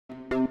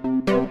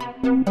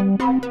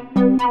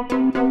Well,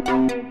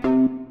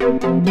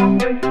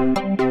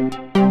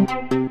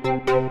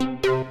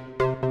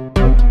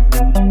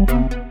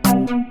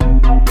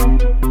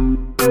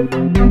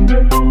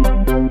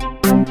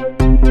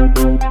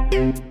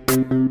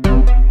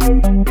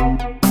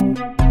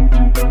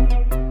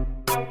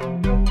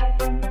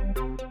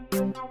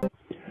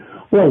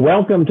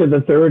 welcome to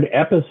the third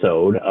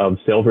episode of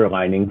Silver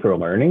Lining for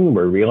Learning.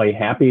 We're really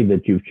happy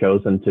that you've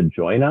chosen to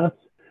join us.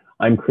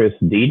 I'm Chris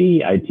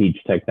Dede. I teach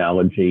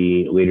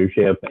technology,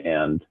 leadership,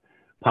 and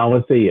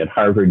policy at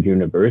Harvard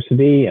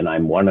University, and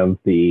I'm one of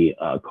the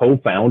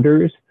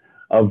co-founders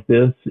of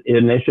this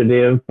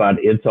initiative, but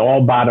it's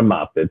all bottom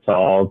up. It's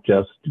all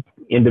just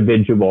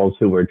individuals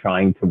who are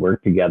trying to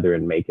work together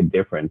and make a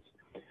difference.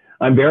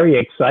 I'm very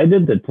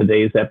excited that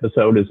today's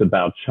episode is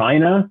about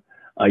China.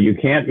 You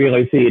can't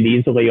really see it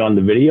easily on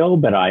the video,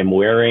 but I'm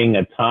wearing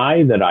a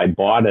tie that I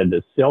bought at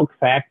a silk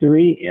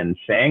factory in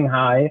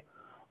Shanghai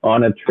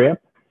on a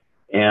trip.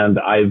 And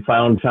I've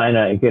found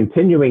China a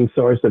continuing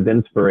source of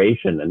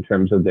inspiration in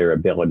terms of their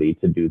ability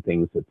to do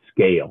things at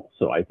scale.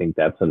 So I think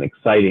that's an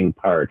exciting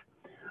part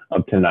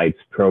of tonight's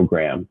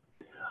program.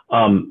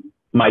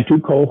 My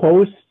two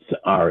co-hosts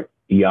are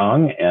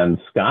Yong and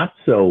Scott.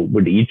 So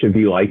would each of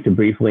you like to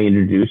briefly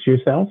introduce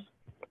yourselves?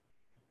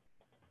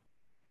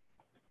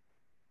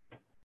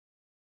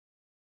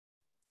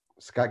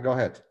 Scott, go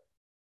ahead.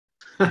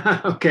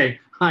 Okay.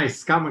 Hi,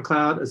 Scott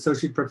McLeod,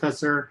 Associate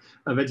Professor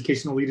of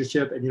Educational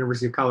Leadership at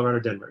University of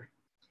Colorado, Denver.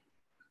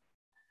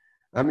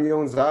 I'm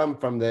Yong Zhao. I'm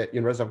from the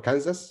University of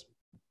Kansas.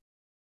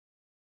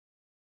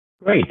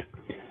 Great.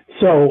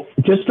 So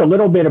just a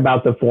little bit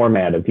about the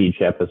format of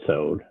each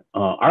episode.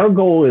 Our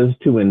goal is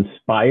to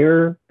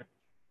inspire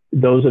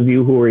those of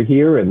you who are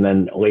here and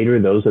then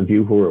later those of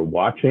you who are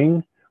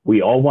watching.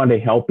 We all want to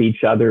help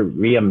each other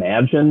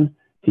reimagine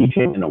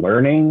teaching and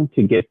learning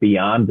to get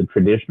beyond the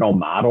traditional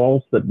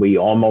models that we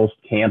almost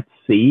can't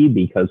see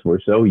because we're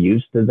so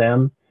used to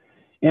them,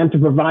 and to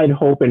provide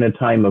hope in a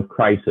time of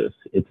crisis.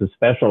 It's a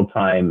special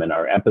time, and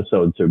our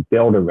episodes are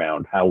built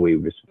around how we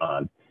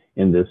respond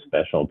in this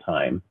special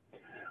time.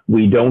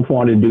 We don't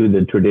want to do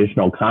the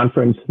traditional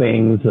conference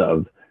things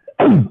of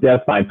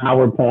death by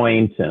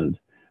PowerPoint and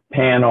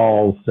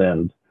panels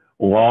and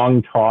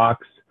long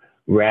talks.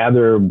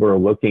 Rather, we're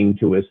looking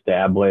to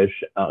establish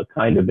a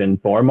kind of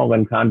informal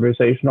and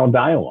conversational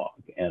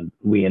dialogue. And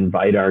we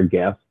invite our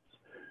guests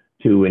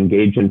to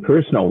engage in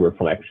personal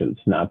reflections,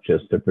 not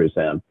just to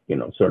present,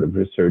 sort of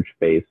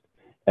research-based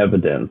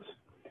evidence.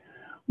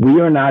 We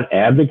are not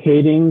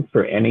advocating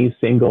for any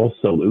single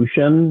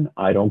solution.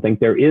 I don't think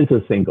there is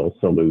a single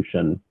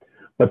solution,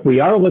 but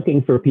we are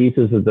looking for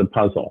pieces of the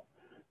puzzle.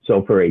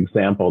 So for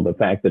example, the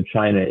fact that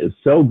China is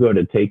so good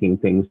at taking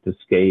things to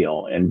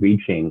scale and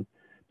reaching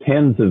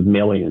tens of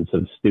millions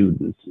of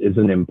students is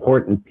an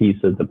important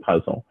piece of the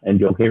puzzle. And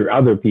you'll hear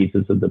other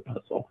pieces of the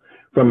puzzle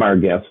from our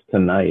guests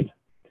tonight.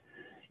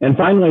 And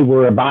finally,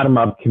 we're a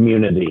bottom-up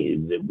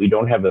community. We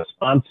don't have a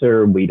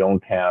sponsor. We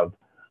don't have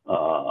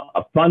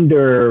a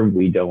funder.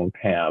 We don't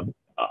have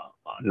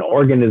an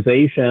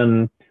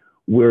organization.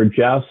 We're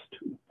just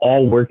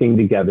all working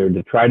together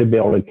to try to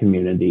build a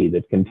community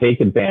that can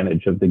take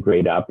advantage of the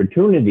great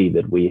opportunity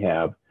that we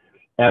have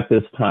at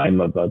this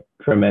time of a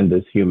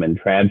tremendous human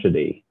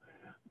tragedy.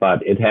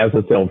 But it has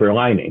a silver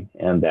lining,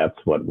 and that's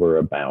what we're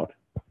about.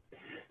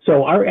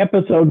 So our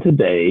episode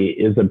today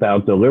is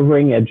about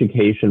delivering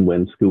education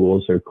when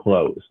schools are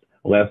closed,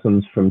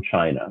 lessons from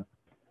China.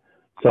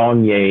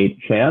 Shuangye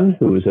Chen,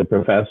 who is a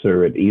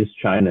professor at East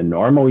China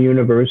Normal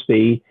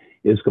University,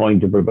 is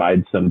going to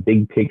provide some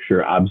big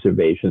picture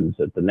observations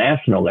at the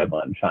national level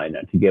in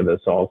China to give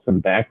us all some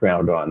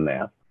background on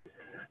that.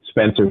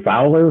 Spencer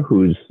Fowler,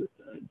 who's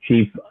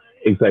Chief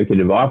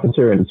Executive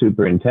Officer and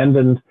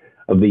Superintendent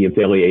of the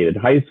affiliated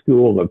high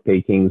school of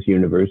Peking's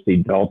University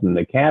Dalton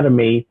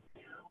Academy,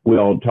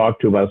 will talk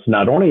to us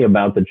not only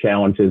about the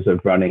challenges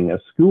of running a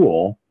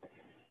school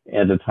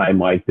at a time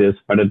like this,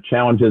 but the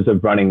challenges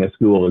of running a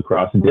school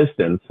across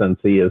distance, since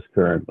he is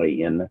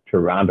currently in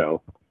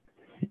Toronto.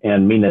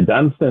 And Mina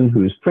Dunstan,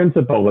 who's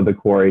principal of the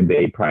Quarry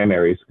Bay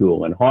Primary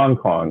School in Hong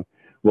Kong,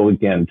 will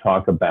again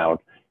talk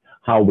about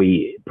how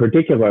we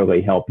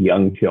particularly help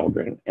young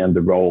children and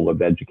the role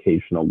of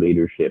educational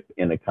leadership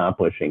in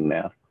accomplishing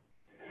that.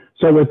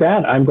 So with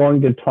that, I'm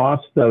going to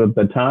toss the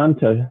baton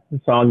to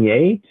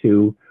Shuangye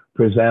to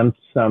present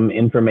some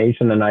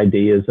information and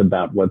ideas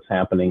about what's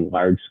happening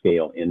large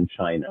scale in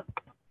China.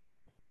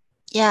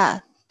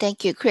 Yeah,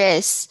 thank you,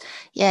 Chris.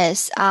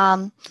 Yes,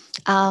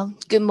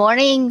 good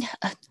morning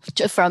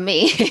from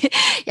me.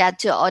 Yeah,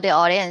 to all the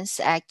audience,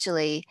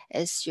 actually,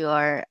 it's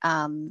your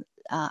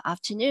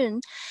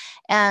afternoon.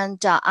 And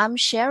I'm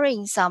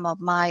sharing some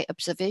of my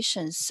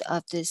observations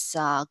of this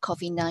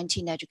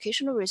COVID-19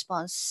 educational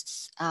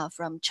response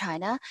from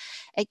China.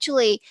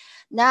 Actually,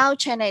 now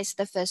China is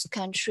the first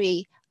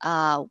country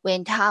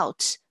went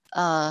out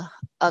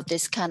of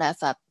this kind of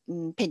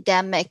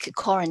pandemic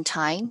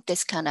quarantine,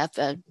 this kind of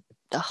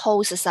the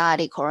whole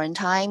society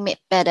quarantine.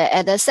 But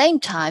at the same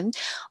time,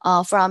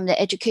 from the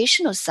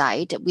educational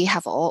side, we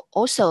have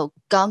also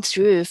gone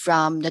through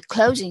from the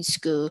closing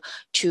school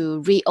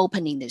to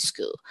reopening the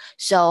school.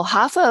 So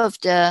half of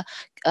the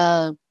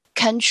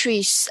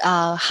country's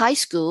high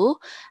school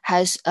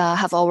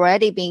have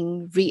already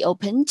been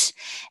reopened,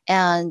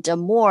 and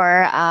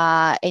more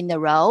in a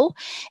row.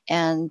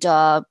 And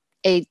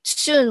it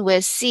soon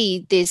we'll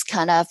see this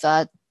kind of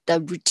the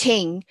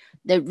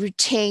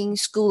routine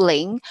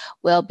schooling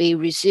will be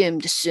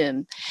resumed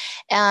soon.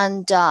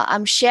 And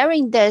I'm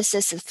sharing this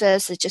as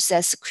first, just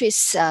as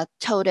Chris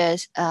told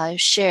us,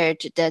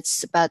 shared,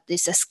 that's about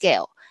this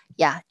scale.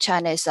 Yeah,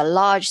 China is a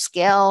large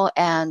scale,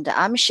 and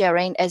I'm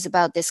sharing is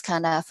about this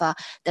kind of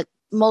the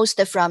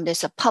most from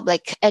this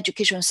public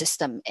education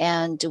system.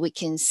 And we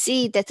can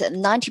see that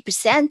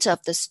 90%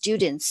 of the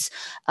students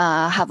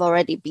have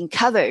already been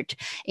covered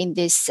in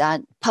this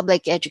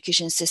public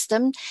education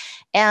system.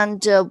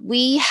 And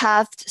we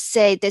have to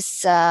say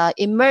this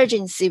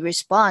emergency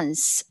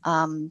response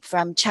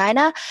from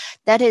China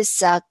that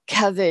is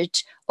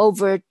covered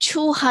over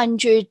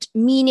 200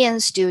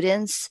 million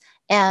students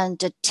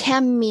and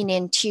 10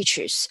 million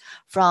teachers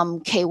from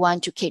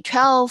K1 to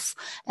K12,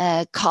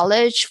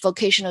 college,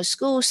 vocational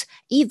schools,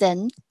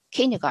 even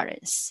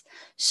kindergartens.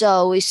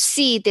 So we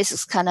see this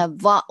is kind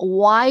of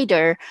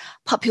wider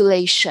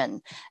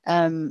population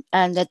and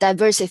a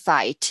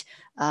diversified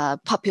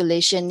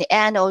population,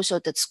 and also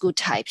the school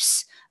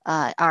types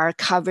are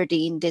covered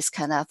in this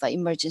kind of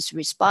emergency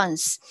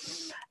response.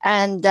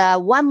 And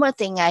one more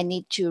thing I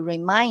need to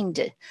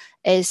remind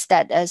is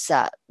that as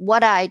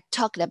what I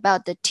talked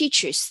about, the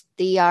teachers,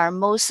 they are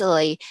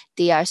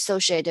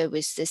associated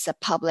with this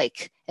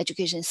public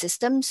education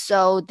system.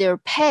 So their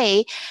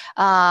pay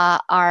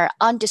are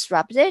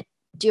undisrupted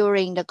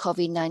during the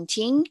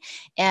COVID-19,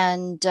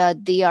 and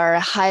they are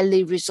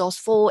highly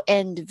resourceful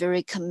and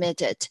very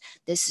committed.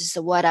 This is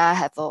what I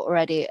have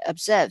already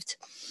observed.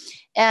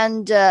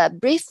 And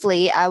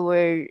briefly, I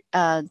will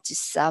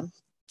just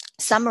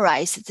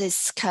summarize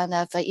this kind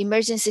of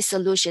emergency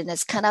solution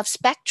as kind of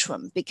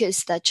spectrum,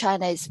 because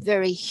China is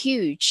very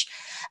huge.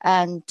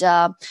 And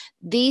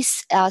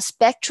this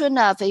spectrum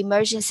of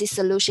emergency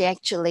solution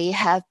actually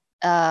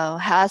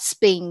has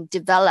been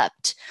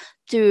developed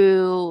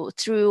through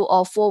 3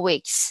 or 4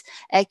 weeks.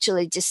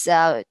 Actually, just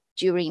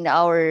during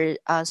our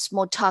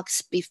small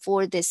talks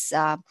before this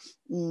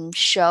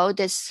show,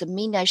 this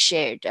Mina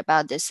shared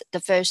about this. The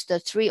first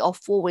 3 or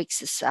 4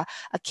 weeks is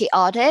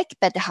chaotic,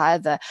 but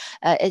however,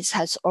 it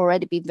has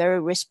already been very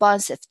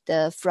responsive.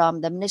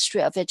 From the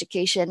Ministry of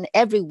Education,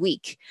 every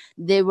week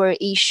they will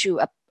issue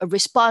a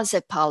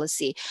responsive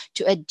policy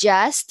to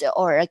adjust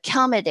or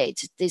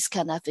accommodate this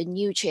kind of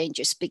new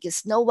changes,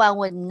 because no one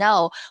would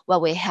know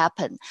what will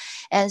happen.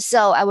 And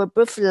so I will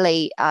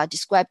briefly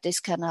describe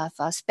this kind of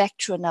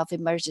spectrum of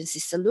emergency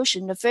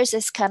solution. The first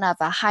is kind of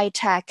a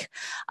high-tech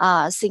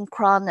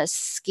synchronous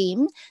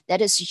scheme.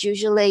 That is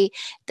usually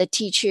the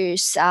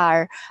teachers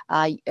are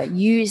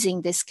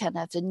using this kind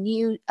of a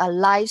new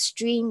live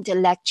streamed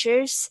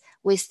lectures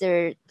with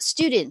their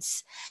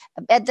students.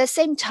 At the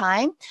same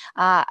time,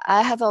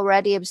 I have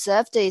already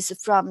observed this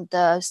from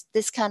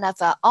this kind of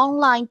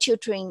online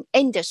tutoring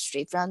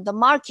industry, from the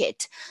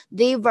market.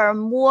 They were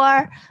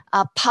more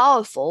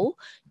powerful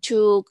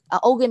to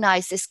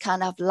organize this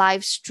kind of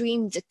live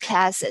streamed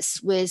classes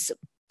with,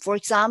 for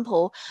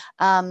example,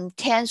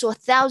 tens or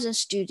thousands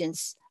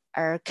students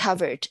are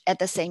covered at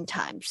the same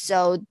time.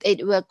 So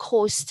it will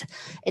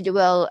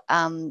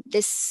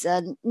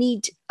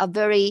need a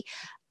very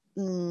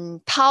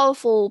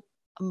powerful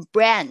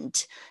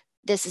brand.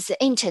 This is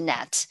the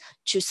internet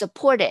to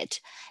support it.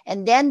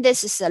 And then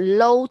this is a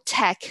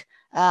low-tech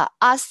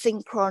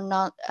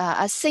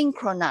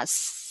asynchronous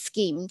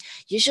scheme.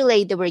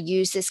 Usually they will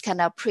use this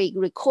kind of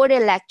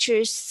pre-recorded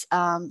lectures.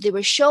 They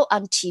will show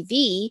on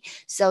TV.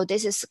 So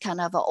this is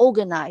kind of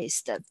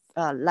organized,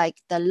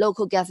 like the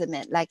local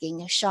government, like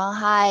in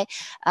Shanghai,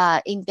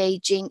 in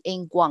Beijing,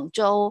 in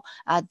Guangzhou,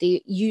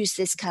 they use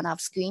this kind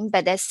of scheme.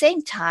 But at the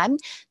same time,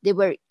 they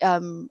will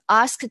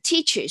ask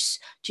teachers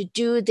to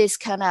do this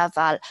kind of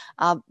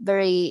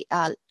very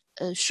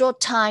short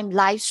time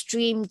live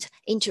streamed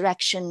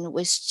interaction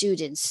with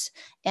students.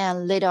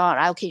 And later on,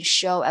 I can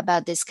show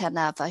about this kind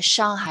of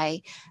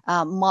Shanghai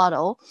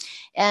model.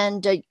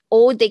 And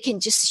or they can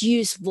just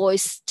use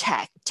voice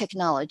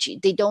technology.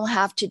 They don't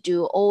have to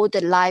do all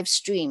the live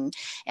stream,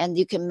 and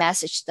you can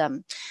message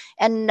them.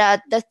 And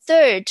the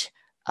third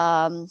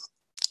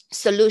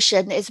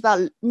solution is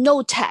about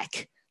no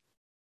tech.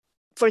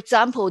 For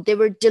example, they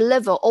will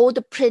deliver all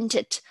the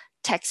printed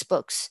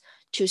textbooks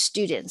to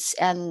students,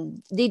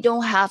 and they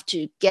don't have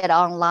to get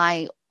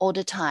online all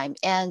the time.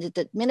 And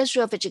the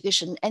Ministry of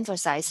Education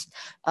emphasized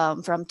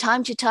from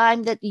time to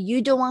time that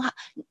you don't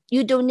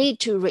need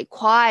to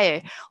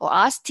require or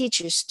ask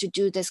teachers to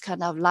do this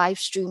kind of live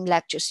stream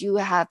lectures. You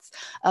have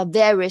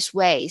various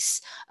ways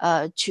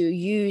to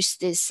use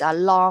this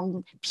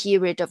long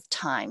period of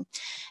time.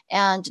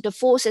 And the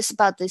fourth is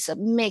about this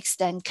mixed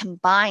and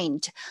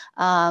combined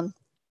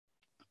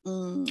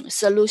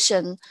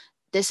solution.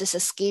 this is a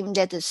scheme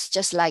that is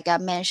just like I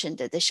mentioned,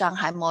 the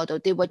Shanghai model.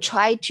 They will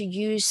try to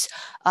use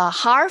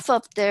half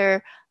of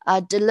their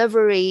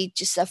delivery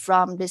just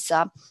from this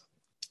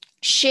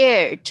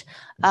shared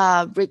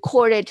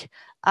recorded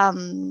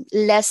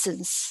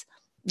lessons.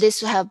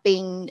 This have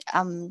been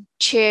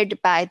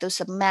chaired by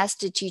those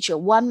master teacher,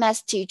 one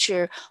master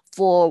teacher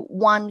for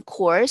one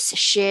course,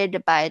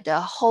 shared by the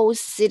whole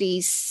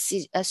city's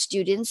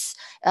students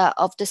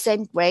of the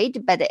same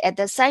grade. But at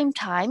the same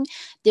time,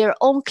 their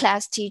own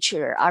class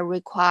teacher are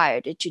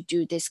required to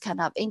do this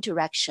kind of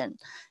interaction.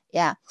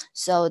 Yeah,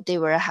 so they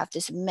will have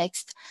this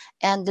mixed.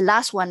 And the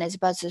last one is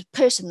about the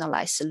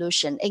personalized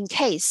solution in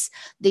case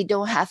they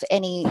don't have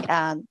any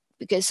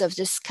because of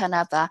this kind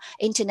of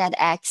internet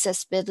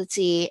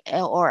accessibility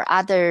or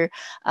other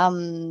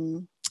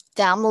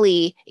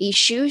family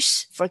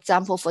issues. For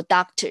example, for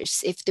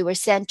doctors, if they were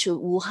sent to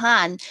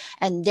Wuhan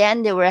and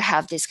then they will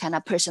have this kind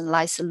of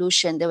personalized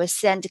solution, they will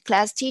send a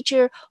class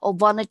teacher or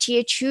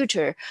volunteer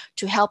tutor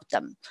to help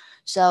them.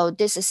 So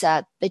this is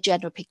the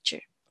general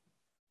picture.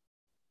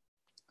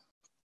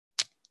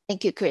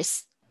 Thank you,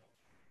 Chris.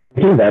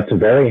 That's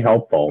very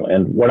helpful.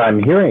 And what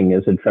I'm hearing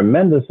is a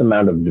tremendous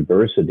amount of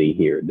diversity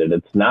here, that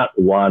it's not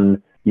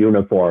one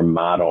uniform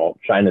model.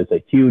 China's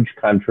a huge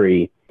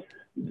country.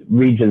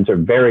 Regions are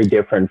very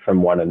different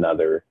from one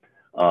another.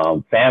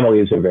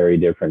 Families are very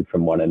different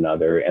from one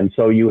another. And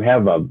so you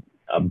have a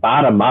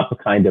bottom-up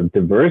kind of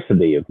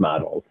diversity of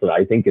models that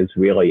I think is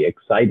really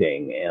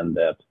exciting, and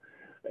that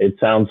it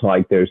sounds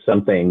like there's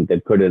something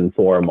that could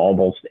inform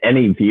almost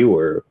any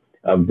viewer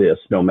of this,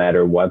 no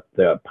matter what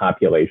the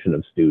population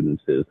of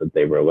students is that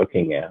they were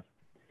looking at.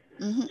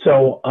 Mm-hmm.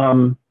 So,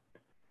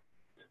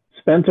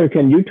 Spencer,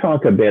 can you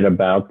talk a bit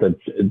about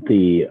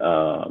the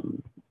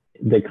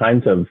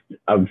kinds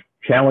of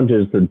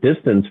challenges the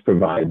distance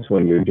provides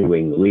when you're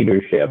doing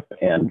leadership,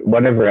 and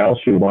whatever else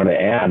you want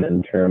to add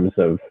in terms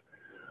of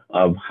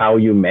how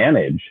you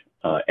manage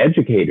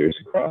educators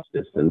across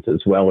distance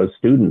as well as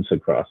students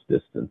across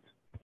distance?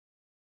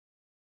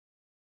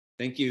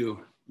 Thank you.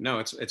 No,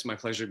 it's my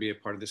pleasure to be a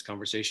part of this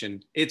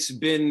conversation. It's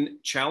been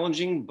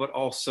challenging, but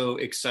also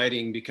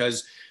exciting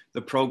because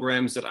the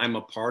programs that I'm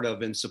a part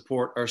of and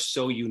support are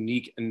so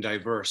unique and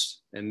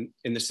diverse, and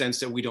in the sense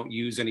that we don't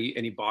use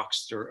any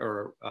boxed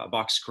or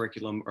boxed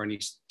curriculum or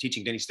any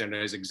teaching to any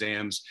standardized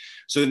exams.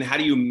 So then how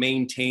do you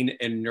maintain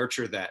and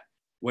nurture that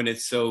when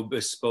it's so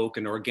bespoke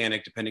and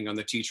organic, depending on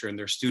the teacher and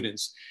their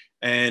students?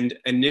 And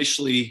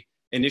initially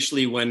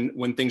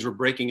when things were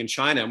breaking in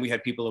China and we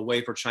had people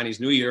away for Chinese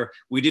New Year,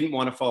 we didn't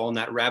want to fall in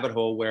that rabbit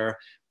hole where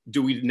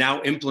do we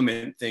now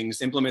implement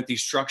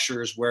these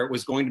structures where it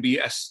was going to be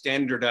a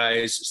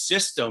standardized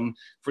system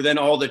for then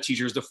all the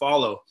teachers to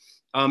follow.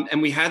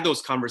 And we had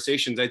those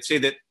conversations. I'd say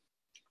that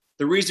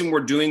the reason we're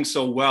doing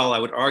so well, I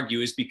would argue,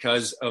 is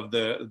because of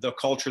the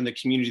culture and the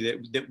community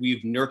that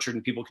we've nurtured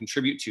and people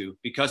contribute to,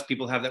 because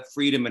people have that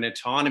freedom and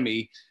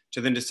autonomy to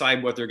then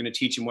decide what they're going to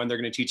teach and when they're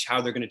going to teach, how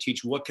they're going to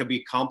teach, what could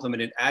be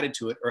complemented, added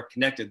to it, or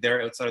connected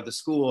there outside of the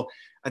school.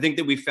 I think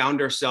that we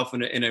found ourselves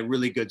in a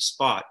really good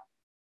spot.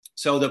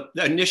 So the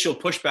initial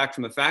pushback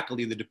from the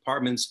faculty, the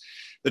department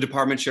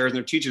chairs and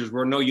their teachers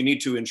were, no, you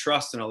need to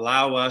entrust and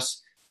allow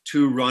us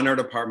to run our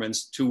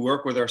departments, to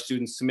work with our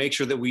students, to make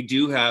sure that we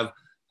do have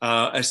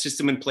a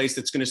system in place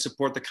that's going to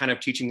support the kind of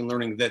teaching and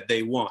learning that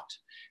they want.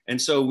 And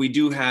so we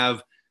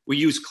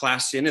use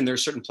ClassIn, and there are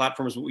certain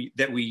platforms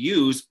that we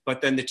use,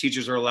 but then the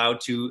teachers are allowed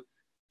to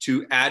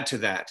add to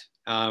that,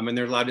 and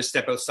they're allowed to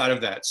step outside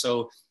of that.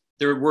 So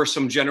there were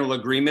some general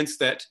agreements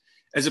that,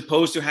 as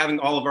opposed to having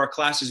all of our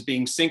classes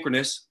being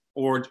synchronous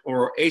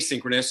or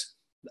asynchronous,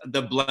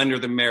 the blend or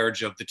the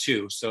marriage of the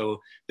two. So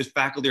the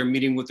faculty are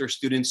meeting with their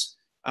students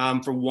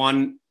for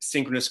one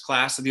synchronous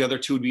class, and the other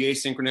two would be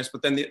asynchronous,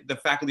 but then the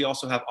faculty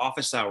also have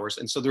office hours.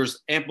 And so there's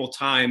ample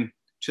time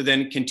to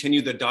then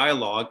continue the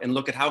dialogue and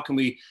look at how can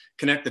we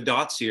connect the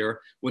dots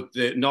here with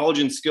the knowledge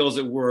and skills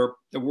that we're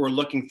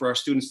looking for our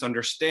students to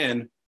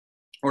understand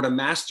or to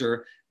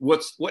master.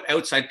 What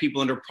outside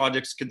people under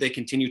projects could they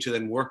continue to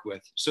then work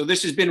with? So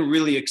this has been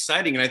really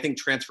exciting and I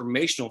think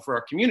transformational for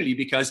our community,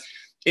 because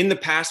in the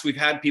past we've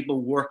had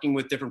people working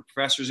with different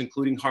professors,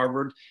 including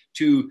Harvard,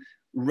 to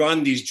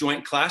run these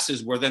joint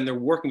classes where then they're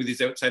working with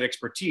these outside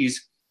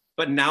expertise,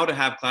 but now to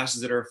have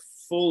classes that are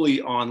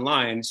fully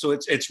online. So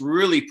it's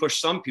really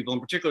pushed some people, in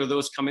particular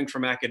those coming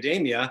from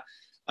academia,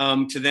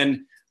 to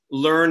then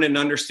learn and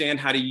understand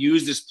how to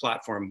use this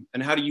platform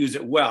and how to use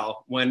it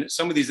well, when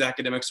some of these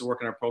academics that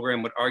work in our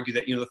program would argue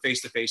that, the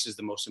face-to-face is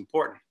the most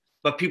important.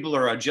 But people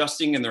are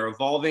adjusting and they're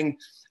evolving.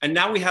 And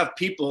now we have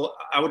people,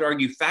 I would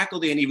argue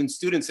faculty and even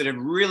students, that have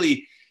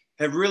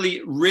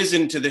really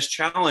risen to this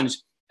challenge.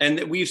 And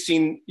that we've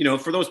seen,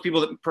 for those people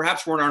that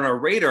perhaps weren't on our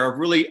radar, are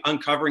really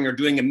uncovering or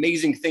doing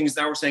amazing things.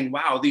 Now we're saying,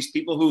 wow, these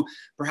people who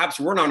perhaps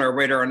weren't on our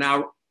radar are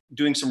now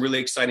doing some really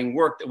exciting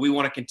work, that we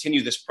want to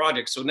continue this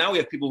project. So now we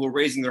have people who are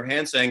raising their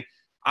hands saying,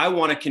 I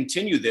want to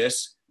continue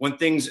this when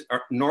things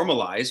are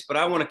normalized, but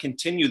I want to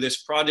continue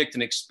this project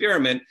and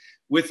experiment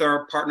with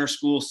our partner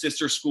schools,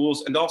 sister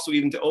schools, and also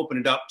even to open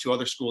it up to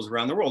other schools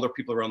around the world or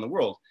people around the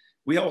world.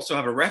 we also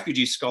have a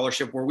refugee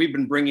scholarship where we've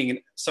been bringing in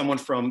someone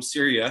from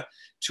Syria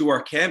to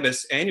our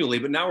campus annually.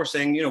 But now we're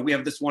saying, you know, we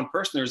have this one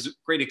person, there's a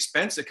great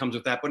expense that comes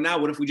with that. But now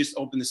what if we just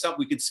open this up?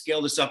 We could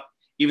scale this up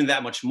even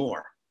that much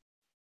more.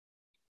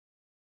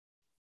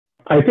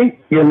 I think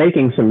you're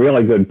making some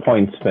really good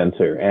points,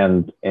 Spencer.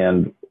 And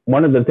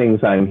one of the things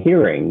I'm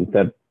hearing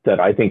that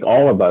I think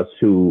all of us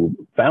who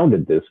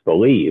founded this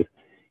believe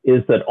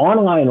is that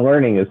online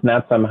learning is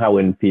not somehow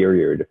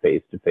inferior to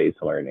face-to-face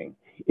learning.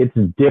 It's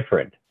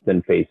different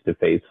than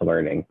face-to-face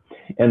learning.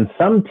 And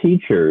some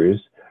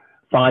teachers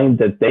find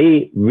that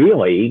they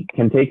really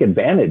can take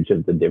advantage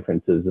of the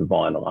differences of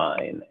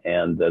online,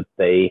 and that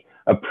they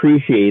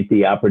appreciate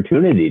the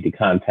opportunity to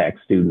contact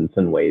students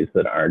in ways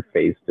that aren't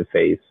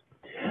face-to-face.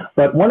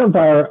 But one of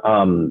our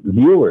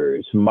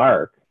viewers,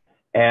 Mark,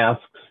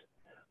 asks,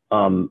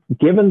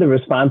 given the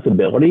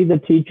responsibility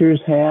that teachers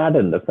had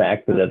and the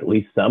fact that at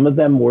least some of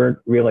them weren't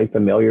really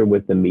familiar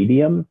with the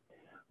medium,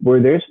 were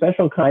there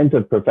special kinds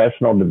of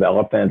professional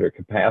development or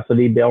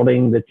capacity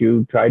building that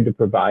you tried to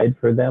provide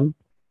for them?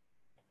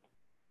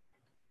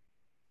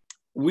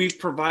 We've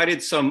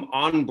provided some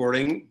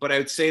onboarding, but I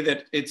would say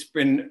that it's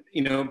been,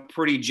 you know,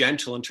 pretty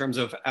gentle in terms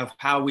of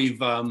how we've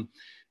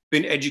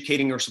been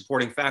educating or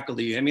supporting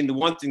faculty. I mean, the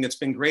one thing that's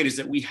been great is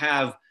that we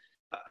have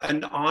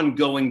an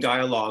ongoing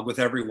dialogue with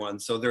everyone.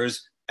 So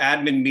there's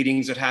admin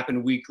meetings that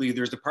happen weekly,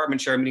 there's department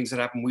chair meetings that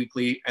happen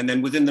weekly, and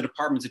then within the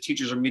departments, the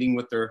teachers are meeting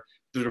with their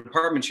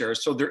department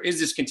chairs. So there is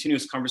this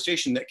continuous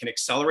conversation that can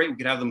accelerate. We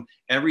could have them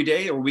every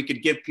day, or we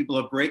could give people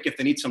a break if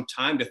they need some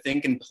time to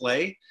think and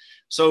play.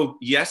 So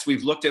yes,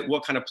 we've looked at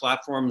what kind of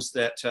platforms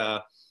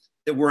that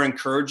we're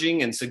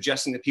encouraging and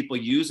suggesting that people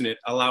use, and it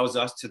allows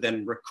us to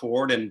then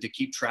record and to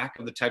keep track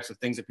of the types of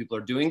things that people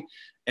are doing.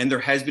 And there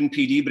has been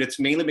PD, but it's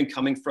mainly been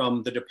coming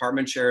from the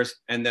department chairs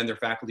and then their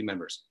faculty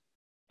members.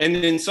 And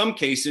in some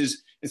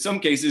cases,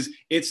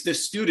 it's the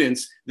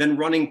students then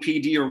running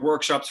PD or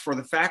workshops for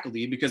the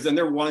faculty, because then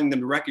they're wanting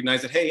them to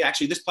recognize that, hey,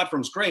 actually this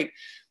platform's great,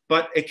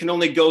 but it can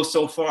only go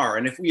so far.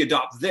 And if we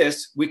adopt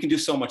this, we can do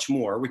so much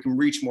more. We can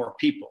reach more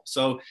people.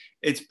 So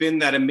it's been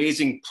that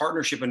amazing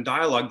partnership and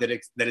dialogue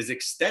that is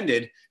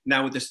extended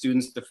now with the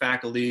students, the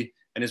faculty,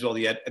 and as well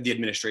the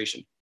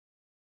administration.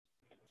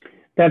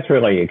 That's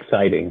really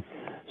exciting.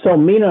 So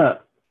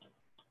Mina,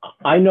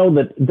 I know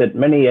that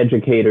many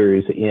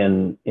educators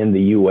in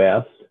the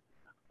US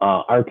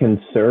are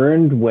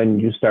concerned when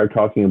you start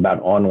talking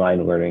about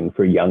online learning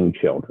for young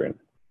children.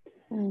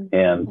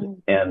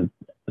 And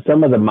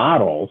some of the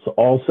models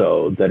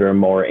also that are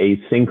more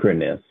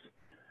asynchronous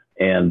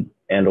and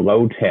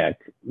low tech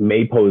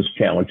may pose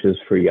challenges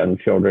for young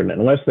children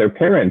unless their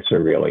parents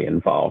are really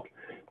involved.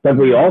 But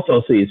we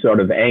also see sort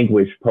of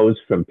anguished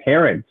posts from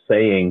parents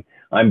saying,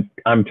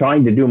 I'm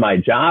trying to do my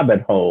job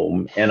at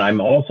home, and I'm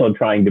also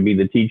trying to be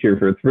the teacher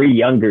for 3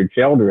 younger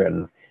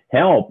children.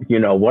 Help, you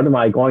know, what am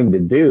I going to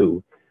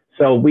do?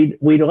 So we'd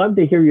love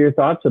to hear your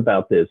thoughts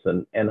about this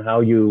and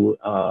how you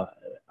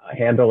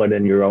handle it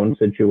in your own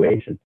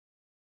situation.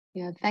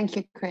 Yeah, thank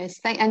you,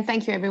 Chris. And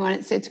thank you, everyone.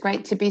 It's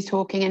great to be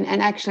talking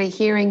and actually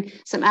hearing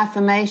some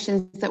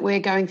affirmations that we're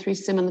going through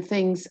similar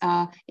things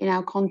in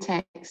our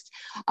context.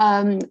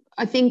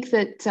 I think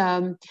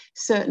that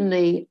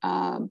certainly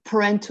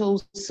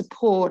parental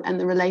support and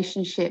the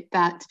relationship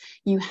that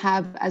you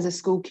have as a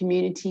school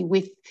community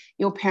with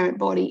your parent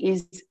body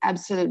is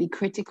absolutely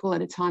critical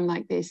at a time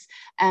like this.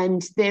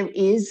 And there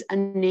is a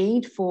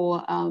need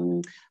for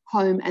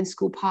home and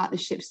school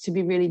partnerships to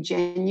be really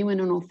genuine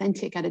and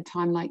authentic at a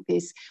time like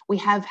this. We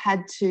have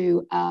had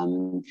to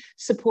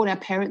support our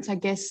parents, I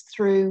guess,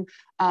 through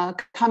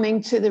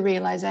coming to the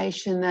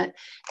realization that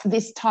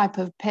this type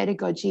of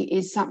pedagogy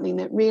is something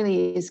that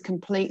really is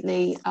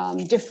completely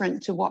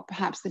different to what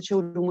perhaps the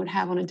children would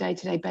have on a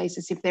day-to-day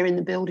basis if they're in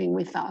the building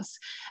with us.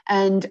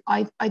 And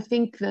I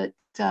think that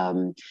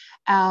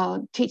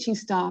our teaching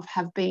staff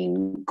have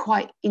been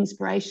quite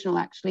inspirational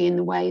actually in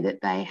the way that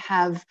they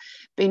have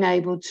been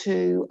able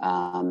to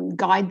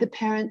guide the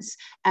parents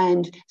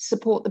and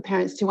support the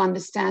parents to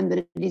understand that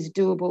it is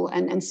doable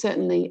and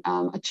certainly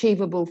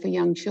achievable for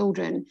young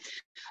children.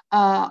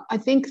 I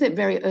think that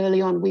very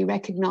early on we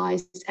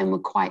recognised and were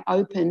quite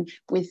open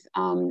with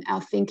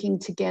our thinking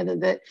together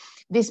that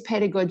this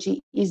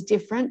pedagogy is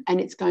different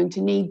and it's going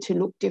to need to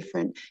look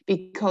different,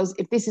 because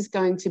if this is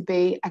going to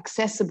be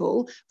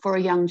accessible for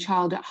a young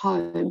child at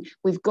home,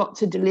 we've got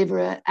to deliver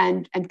it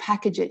and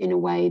package it in a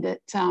way that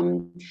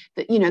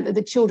you know, that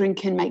the children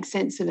can make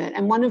sense of it.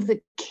 And one of the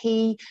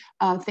key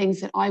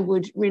things that I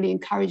would really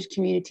encourage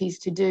communities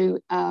to do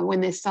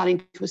when they're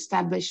starting to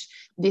establish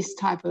this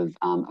type of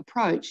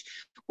approach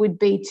would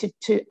be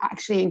to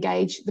actually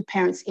engage the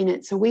parents in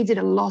it. So we did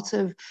a lot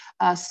of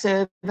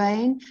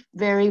surveying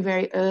very,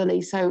 very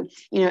early. So,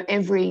 you know,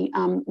 every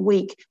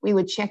week we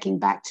were checking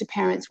back to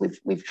parents.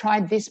 We've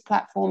tried this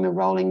platform and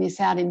rolling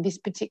this out in this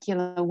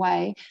particular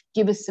way.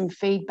 Give us some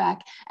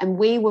feedback. And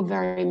we were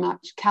very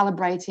much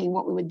calibrating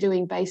what we were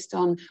doing based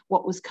on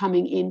what was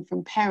coming in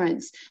from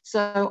parents.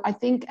 So I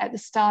think at the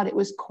start it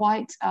was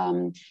quite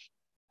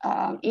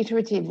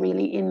iterative,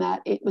 really, in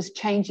that it was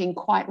changing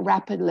quite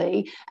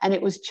rapidly, and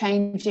it was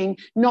changing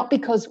not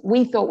because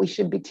we thought we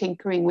should be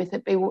tinkering with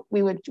it, but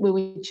we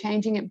were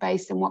changing it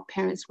based on what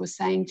parents were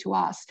saying to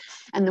us.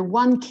 And the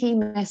one key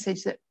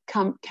message that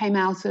came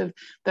out of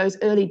those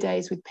early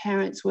days with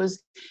parents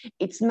was,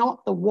 it's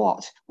not the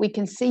what. We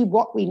can see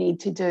what we need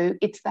to do.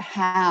 It's the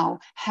how.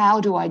 How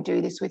do I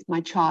do this with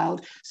my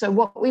child? So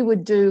what we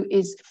would do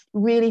is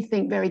really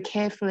think very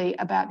carefully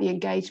about the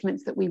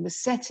engagements that we were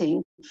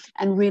setting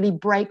and really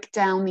break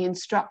down the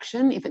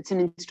instruction, if it's an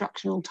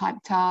instructional type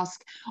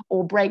task,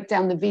 or break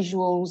down the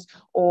visuals,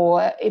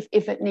 or if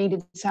it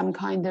needed some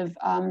kind of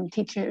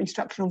teacher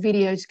instructional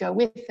video to go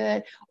with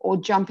it, or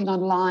jumping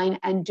online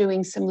and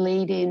doing some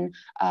lead-in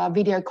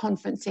video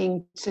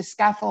conferencing to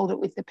scaffold it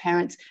with the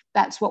parents.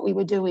 That's what we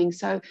were doing.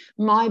 So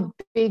my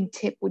big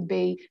tip would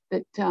be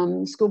that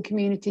school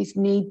communities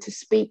need to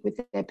speak with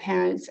their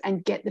parents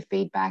and get the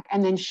feedback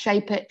and then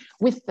shape it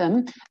with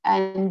them.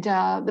 And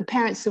the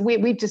parents, so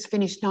we've just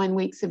finished 9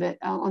 weeks of it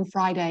on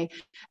Friday.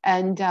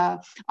 And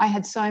I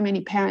had so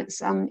many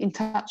parents in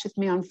touch with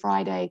me on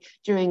Friday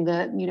during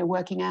the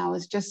working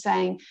hours, just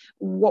saying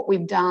what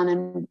we've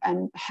done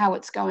and how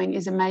it's going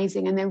is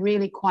amazing. And they're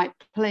really quite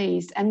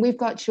pleased. And we've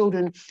got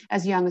children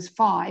as young as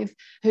 5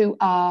 who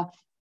are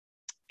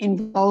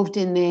involved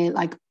in their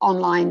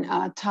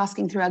online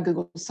tasking through our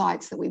Google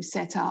Sites that we've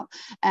set up,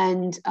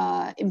 and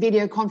in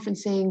video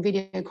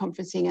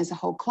conferencing as a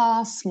whole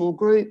class, small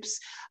groups,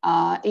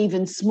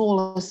 even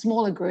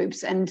smaller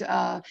groups. And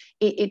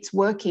it's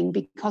working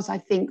because I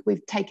think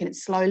we've taken it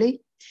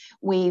slowly.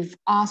 We've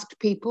asked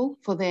people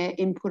for their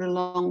input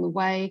along the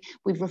way.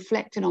 We've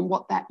reflected on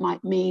what that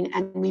might mean.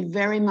 And we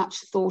very much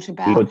thought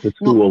about— You put the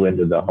school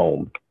into the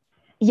home.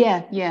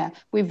 Yeah.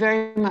 We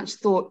very much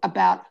thought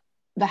about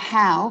the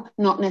how,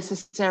 not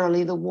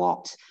necessarily the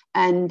what.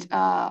 And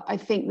I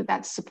think that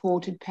that's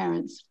supported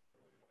parents.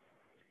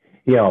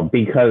 Yeah,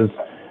 because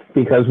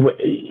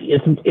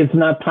it's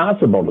not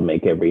possible to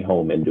make every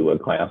home into a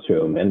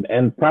classroom,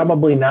 and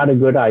probably not a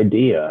good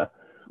idea.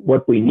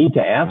 What we need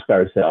to ask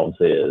ourselves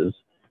is,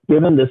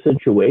 given the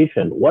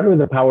situation, what are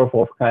the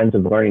powerful kinds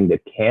of learning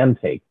that can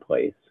take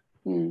place?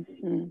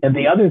 Mm-hmm. And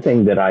the other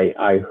thing that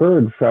I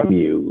heard from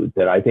you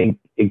that I think,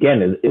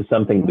 again, is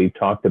something we've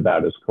talked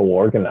about as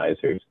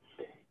co-organizers,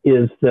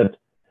 is that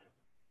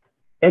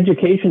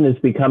education is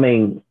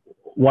becoming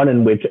one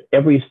in which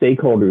every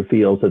stakeholder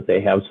feels that they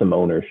have some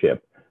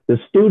ownership. The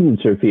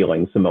students are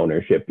feeling some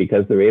ownership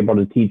because they're able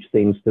to teach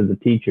things to the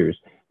teachers.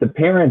 The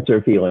parents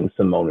are feeling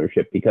some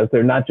ownership because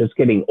they're not just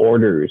getting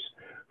orders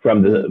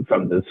from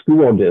the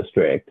school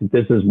district.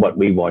 This is what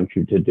we want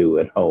you to do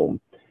at home.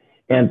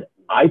 And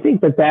I think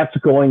that that's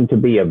going to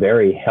be a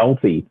very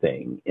healthy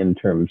thing in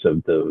terms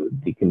of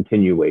the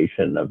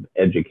continuation of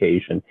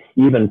education,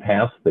 even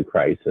past the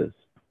crisis.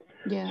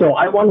 Yeah. So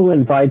I want to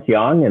invite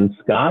Yong and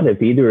Scott,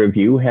 if either of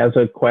you has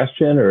a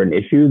question or an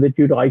issue that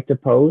you'd like to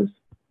pose.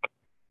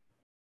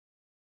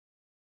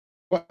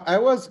 Well, I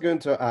was going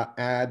to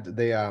add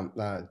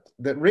the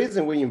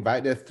reason we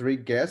invited 3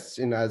 guests,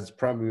 as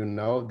probably you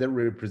know, they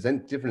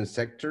represent different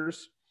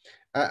sectors.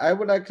 I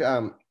would like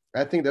to,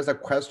 I think there's a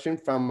question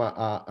from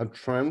a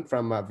Tran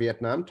from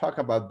Vietnam, talk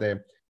about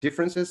the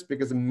differences,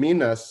 because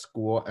Mina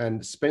School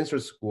and Spencer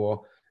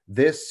School,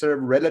 they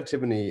serve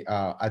relatively,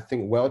 I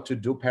think,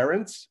 well-to-do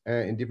parents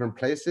in different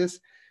places.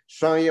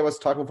 Shuangye was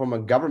talking from a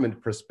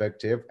government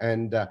perspective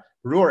and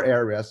rural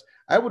areas.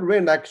 I would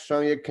really like,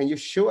 Shuangye, can you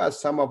show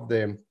us some of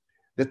the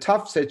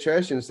tough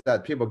situations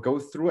that people go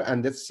through,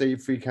 and let's see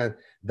if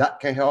that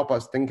can help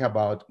us think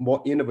about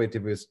more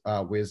innovative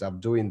ways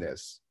of doing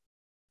this.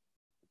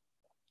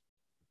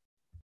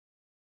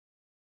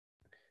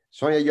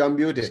 Shuangye, you're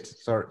muted,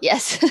 sorry.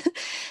 Yes,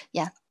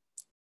 yeah.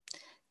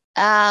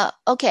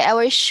 Okay, I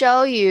will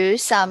show you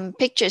some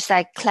pictures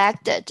I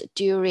collected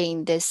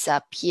during this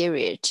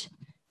period.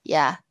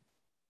 Yeah,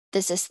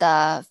 this is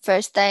the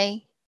first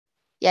day.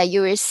 Yeah,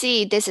 you will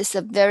see this is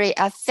a very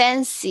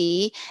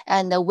fancy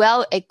and a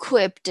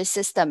well-equipped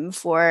system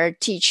for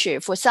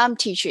teacher. For some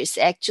teachers,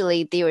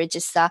 actually, they were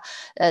just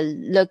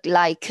look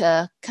like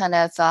a kind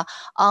of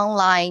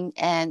online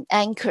and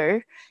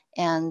anchor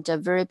and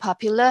very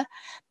popular.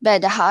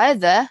 But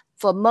however,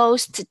 for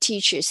most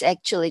teachers,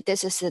 actually,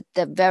 this is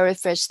the very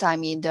first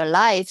time in their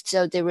life.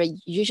 So they were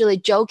usually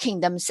joking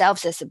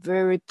themselves as a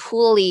very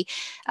poorly,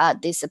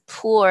 this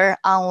poor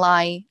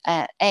online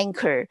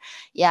anchor.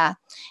 Yeah.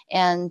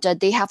 And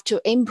they have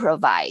to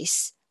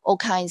improvise all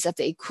kinds of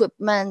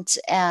equipment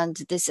and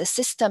this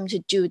system to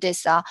do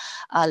this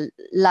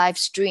live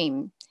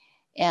stream.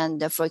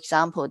 And for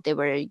example, they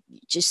were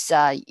just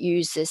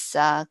use this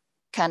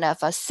kind of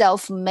a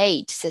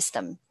self-made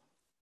system.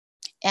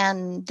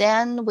 And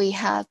then we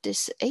have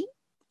this,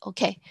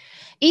 okay.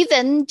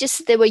 Even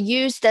just they will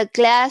use the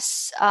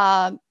glass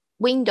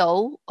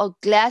window or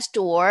glass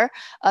door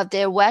of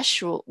their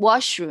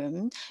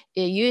washroom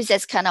use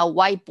as kind of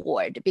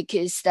whiteboard,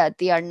 because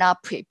they are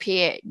not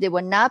prepared. They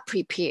were not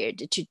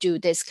prepared to do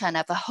this kind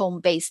of a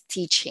home-based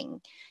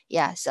teaching.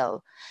 Yeah,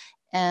 so,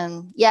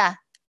 yeah,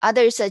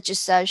 others are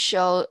just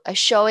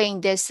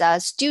showing this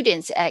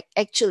students.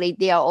 Actually,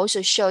 they are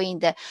also showing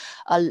the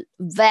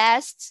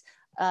vast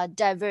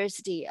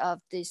diversity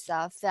of this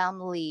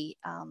family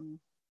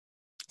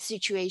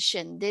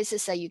situation. This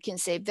is you can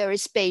say very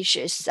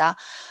spacious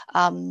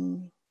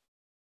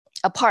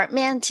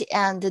apartment,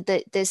 and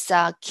this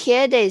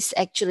kid is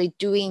actually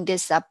doing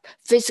this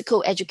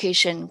physical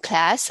education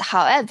class.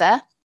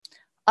 However,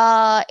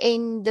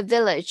 in the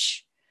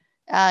village,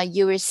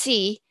 you will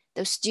see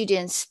the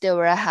students, they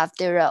will have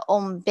their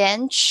own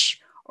bench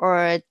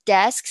or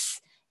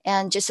desks,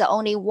 and just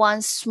only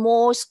one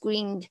small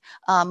screen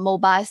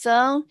mobile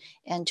phone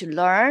and to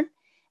learn.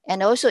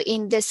 And also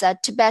in this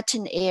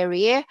Tibetan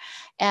area,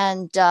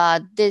 and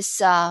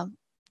this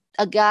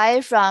a guy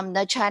from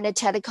the China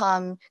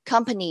Telecom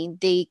company,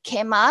 they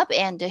came up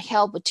and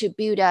helped to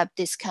build up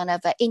this kind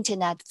of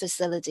internet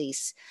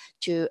facilities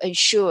to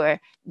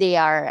ensure they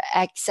are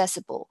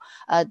accessible.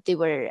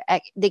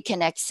 They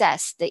can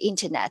access the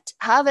internet.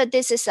 However,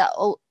 this is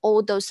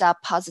all those are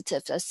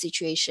positive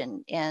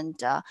situation.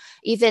 And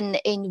even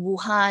in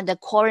Wuhan, the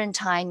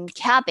quarantine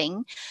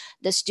cabin,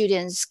 the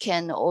students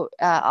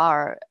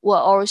were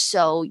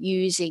also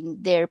using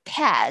their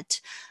pad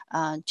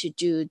to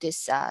do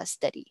this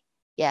study.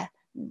 Yeah,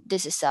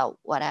 this is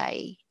what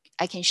I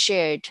can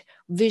share it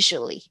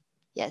visually.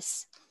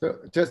 Yes. So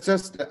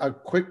just a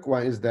quick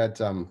one is that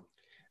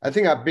I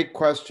think a big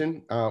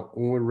question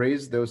when we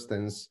raise those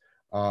things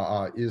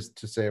is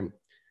to say,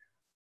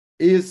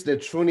 is the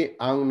truly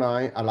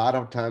online a lot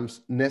of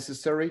times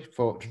necessary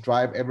to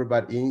drive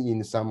everybody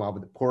in some of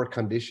the poor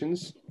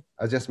conditions?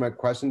 Just my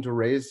question to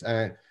raise.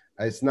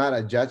 It's not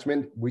a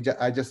judgment.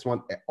 I just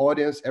want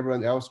audience,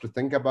 everyone else to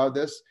think about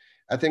this.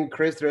 I think,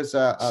 Chris, there's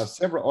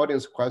several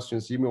audience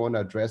questions you may want to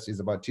address is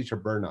about teacher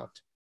burnout.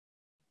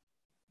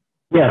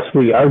 Yes,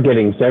 we are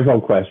getting several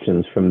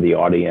questions from the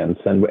audience,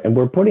 and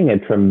we're putting a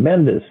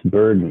tremendous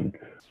burden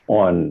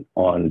on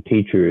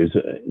teachers,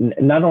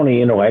 not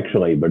only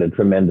intellectually, but a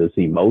tremendous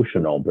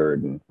emotional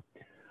burden.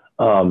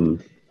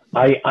 And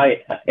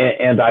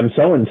I'm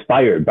so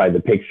inspired by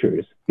the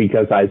pictures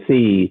because I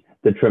see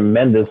the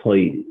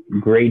tremendously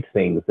great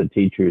things that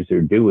teachers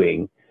are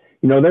doing.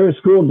 You know, there are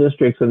school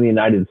districts in the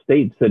United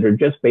States that are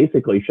just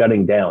basically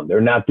shutting down.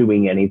 They're not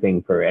doing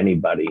anything for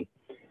anybody.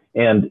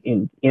 And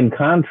in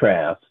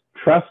contrast,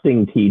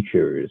 trusting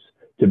teachers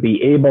to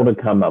be able to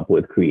come up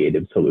with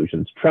creative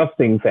solutions,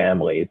 trusting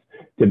families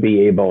to be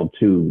able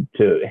to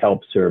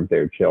help serve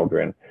their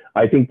children.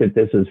 I think that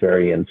this is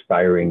very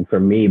inspiring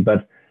for me.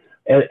 But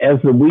as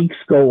the weeks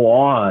go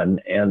on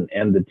and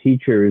the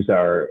teachers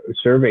are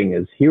serving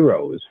as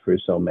heroes for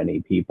so many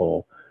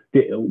people,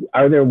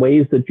 are there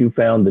ways that you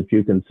found that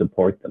you can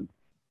support them?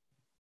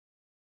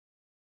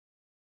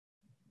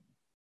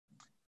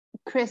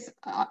 Chris,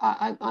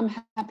 I'm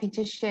happy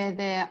to share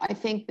there. I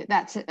think that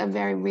that's a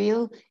very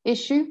real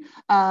issue.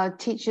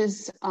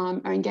 Teachers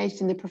are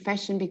engaged in the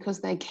profession because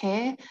they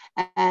care,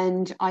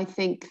 and I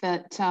think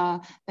that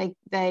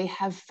they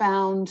have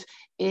found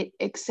it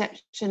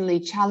exceptionally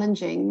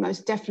challenging,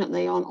 most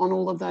definitely on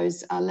all of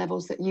those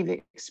levels that you've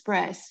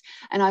expressed.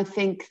 And I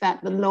think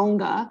that the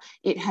longer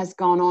it has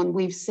gone on,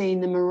 we've seen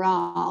the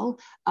morale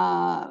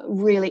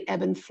really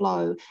ebb and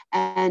flow.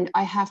 And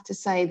I have to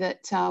say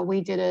that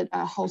we did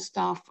a whole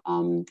staff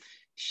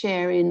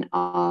share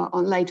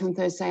on late on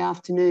Thursday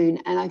afternoon,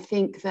 and I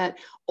think that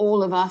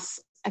all of us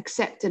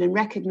accepted and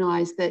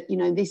recognized that, you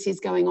know, this is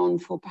going on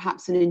for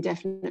perhaps an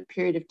indefinite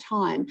period of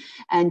time,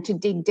 and to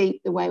dig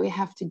deep the way we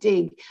have to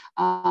dig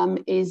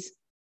is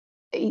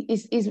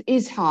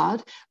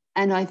hard.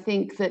 And I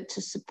think that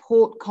to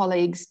support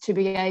colleagues to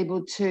be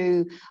able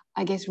to,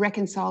 I guess,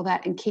 reconcile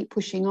that and keep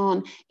pushing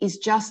on is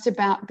just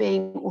about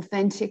being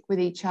authentic with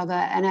each other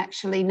and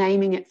actually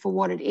naming it for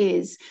what it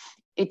is.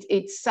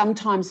 It's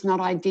sometimes not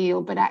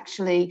ideal, but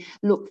actually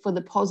look for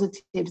the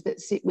positives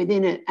that sit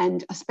within it.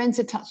 And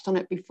Spencer touched on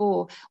it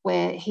before,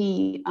 where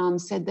he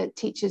said that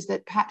teachers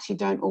that perhaps you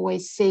don't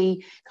always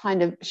see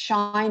kind of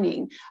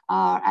shining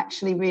are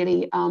actually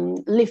really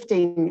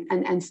lifting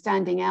and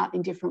standing out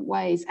in different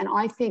ways. And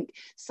I think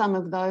some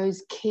of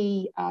those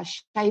key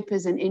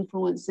shapers and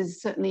influencers,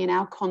 certainly in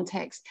our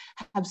context,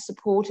 have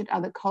supported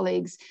other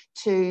colleagues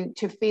to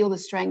feel the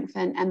strength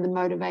and the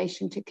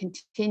motivation to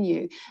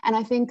continue. And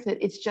I think that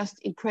it's just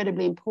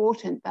incredibly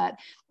important that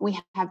we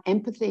have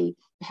empathy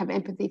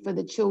for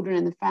the children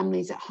and the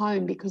families at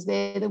home, because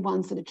they're the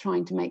ones that are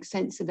trying to make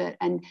sense of it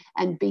and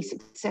be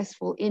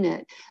successful in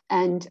it,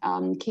 and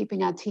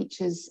keeping our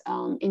teachers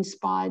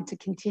inspired to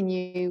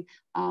continue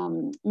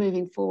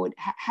moving forward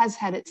has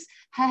had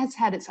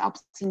its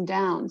ups and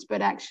downs.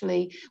 But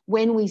actually,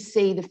 when we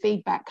see the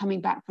feedback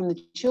coming back from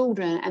the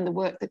children and the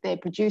work that they're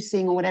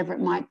producing or whatever it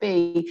might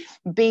be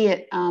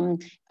it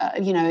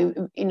you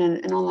know, in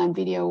an online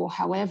video or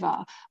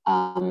however,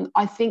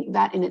 I think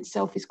that in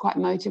itself is quite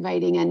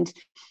motivating. And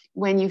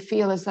when you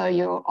feel as though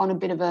you're on a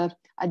bit of a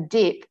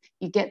dip,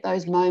 you get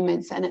those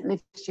moments and it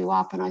lifts you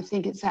up. And I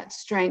think it's that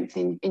strength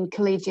in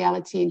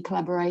collegiality and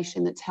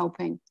collaboration that's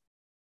helping.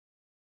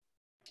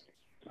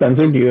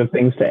 Spencer, do you have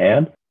things to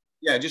add?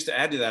 Yeah, just to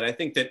add to that, I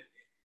think that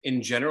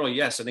in general,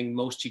 yes, I think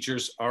most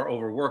teachers are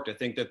overworked. I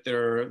think that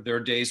their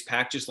days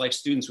packed just like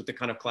students with the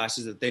kind of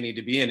classes that they need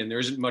to be in. And there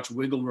isn't much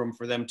wiggle room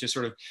for them to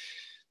sort of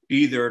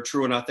be their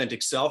true and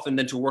authentic self, and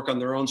then to work on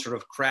their own sort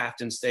of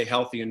craft and stay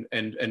healthy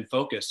and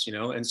focused, you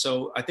know? And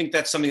so I think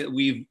that's something that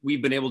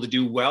we've been able to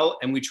do well,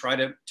 and we try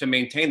to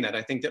maintain that.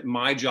 I think that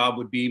my job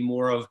would be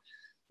more of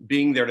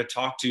being there to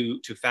talk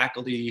to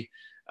faculty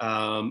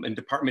and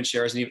department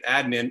chairs and even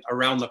admin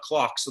around the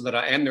clock, so that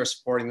I am there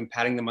supporting them,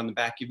 patting them on the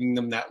back, giving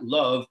them that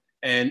love,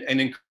 and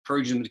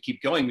encouraging them to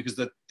keep going, because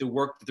the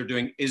work that they're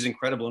doing is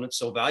incredible and it's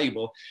so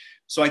valuable.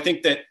 So I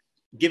think that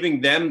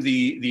giving them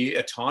the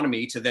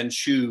autonomy to then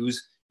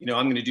choose, you know,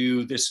 I'm going to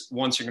do this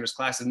one synchronous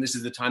class, and this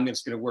is the time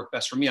that's going to work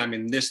best for me. I'm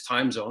in this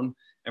time zone,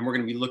 and we're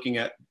going to be looking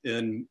at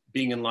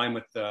being in line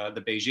with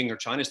the Beijing or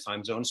China's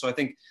time zone. So I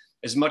think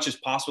as much as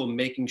possible,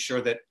 making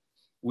sure that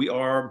we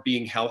are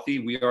being healthy,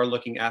 we are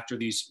looking after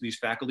these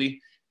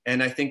faculty.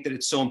 And I think that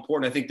it's so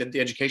important. I think that the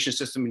education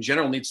system in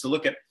general needs to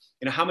look at,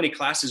 you know, how many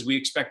classes we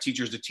expect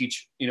teachers to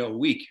teach, you know, a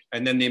week,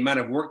 and then the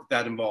amount of work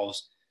that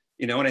involves.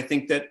 You know, and I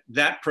think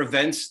that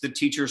prevents the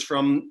teachers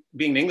from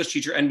being an English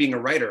teacher and being a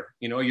writer,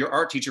 you know, your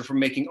art teacher from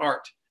making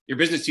art, your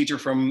business teacher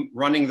from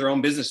running their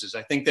own businesses.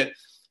 I think that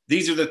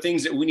these are the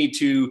things that we need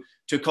to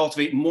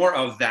cultivate more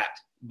of that.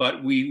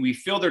 But we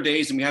fill their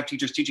days, and we have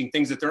teachers teaching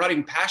things that they're not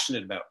even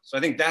passionate about. So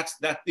I think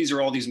these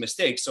are all these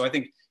mistakes. So I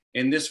think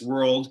in this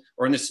world,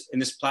 or in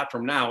this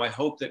platform now, I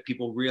hope that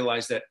people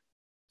realize that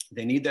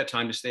they need that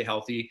time to stay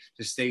healthy,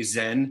 to stay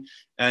zen,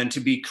 and to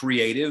be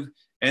creative.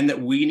 And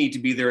that we need to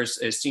be there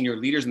as senior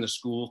leaders in the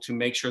school to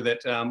make sure that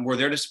we're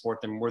there to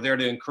support them. We're there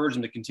to encourage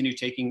them to continue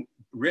taking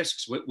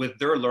risks with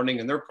their learning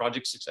and their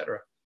projects, et cetera.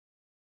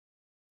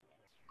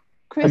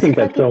 Chris, I think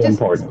that's so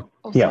important.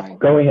 Yeah,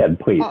 go ahead,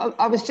 please.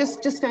 I was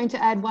just going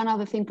to add one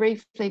other thing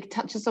briefly,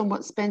 touches on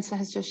what Spencer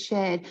has just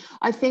shared.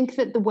 I think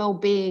that the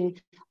well-being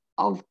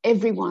of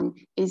everyone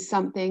is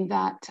something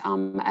that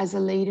as a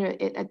leader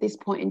at this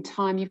point in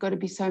time, you've got to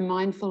be so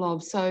mindful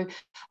of. So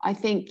I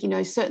think, you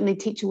know, certainly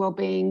teacher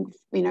well-being,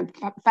 you know,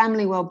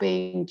 family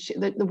well-being,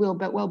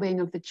 the well-being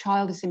of the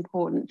child is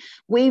important.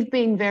 We've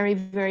been very,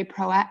 very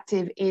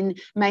proactive in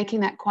making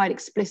that quite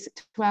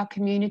explicit to our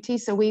community.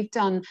 So we've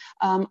done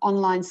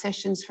online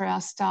sessions for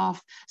our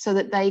staff so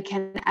that they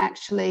can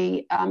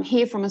actually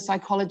hear from a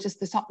psychologist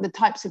the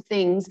types of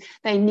things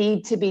they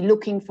need to be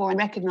looking for and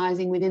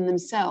recognizing within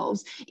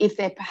themselves if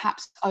they're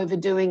perhaps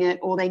overdoing it,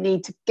 or they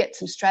need to get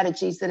some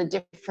strategies that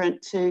are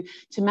different to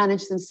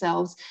manage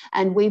themselves.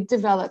 And we've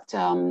developed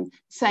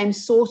same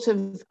sort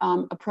of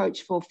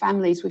approach for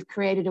families. We've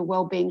created a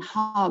wellbeing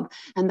hub,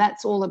 and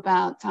that's all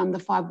about the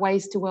 5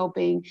 ways to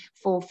wellbeing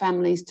for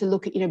families, to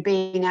look at, you know,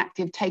 being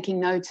active, taking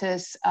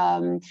notice,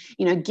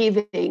 you know,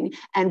 giving.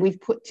 And we've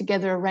put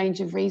together a range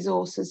of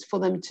resources for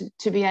them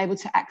to be able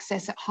to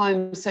access at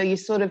home. So you're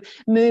sort of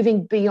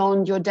moving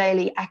beyond your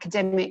daily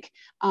academic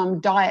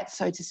diet,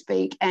 so to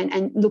speak,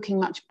 and looking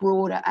much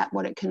broader at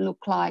what it can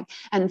look like.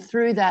 And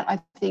through that, I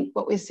think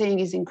what we're seeing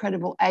is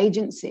incredible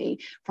agency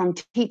from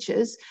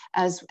teachers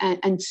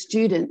and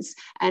students.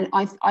 And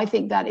I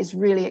think that is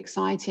really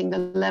exciting, the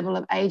level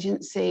of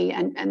agency,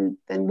 and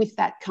then with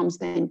that comes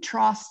then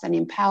trust and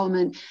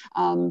empowerment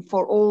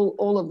for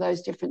all of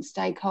those different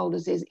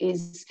stakeholders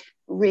is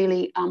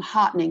really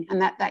heartening,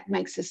 and that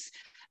makes us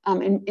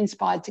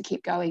inspired to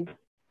keep going.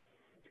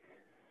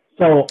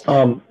 So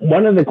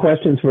one of the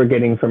questions we're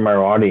getting from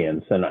our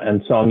audience,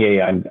 and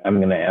Shuangye, I'm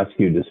going to ask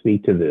you to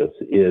speak to this,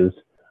 is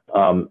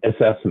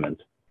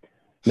assessment.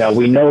 Now,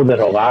 we know that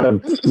a lot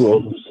of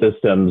school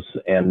systems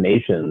and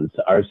nations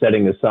are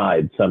setting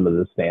aside some of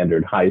the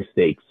standard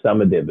high-stakes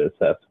summative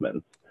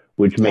assessments,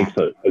 which makes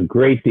a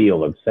great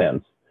deal of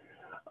sense.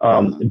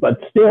 But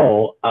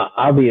still,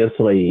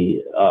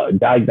 obviously,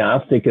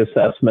 diagnostic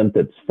assessment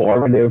that's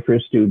formative for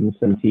students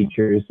and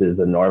teachers is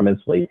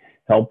enormously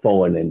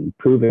helpful in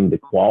improving the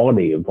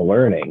quality of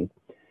learning.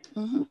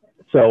 Mm-hmm.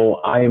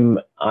 So I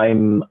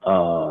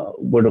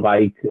would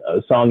like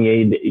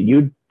Shuangye,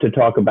 you to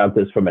talk about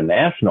this from a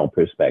national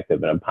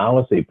perspective and a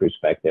policy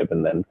perspective,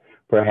 and then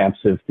perhaps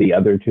if the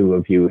other two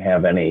of you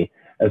have any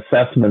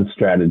assessment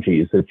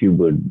strategies that you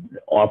would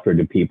offer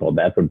to people,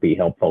 that would be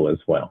helpful as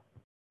well.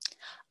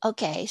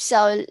 Okay,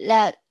 so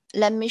let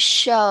me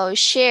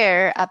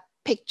share a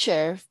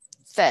picture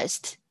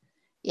first.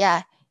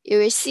 Yeah. You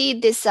will see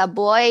this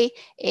boy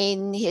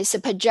in his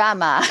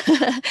pajama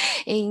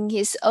in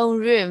his own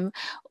room.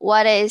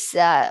 What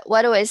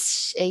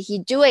was he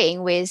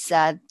doing with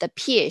the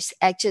peers?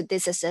 Actually,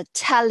 this is a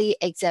tele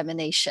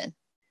examination.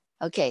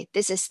 Okay,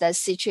 this is the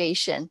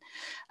situation.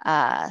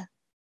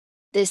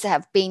 This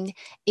have been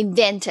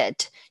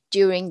invented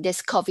during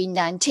this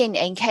COVID-19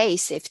 in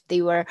case if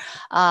they were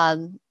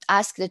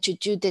asked to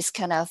do this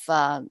kind of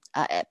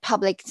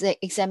public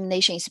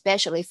examination,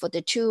 especially for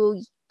the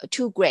two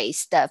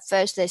grades. The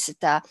first is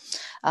the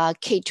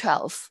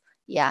K-12,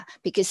 Yeah,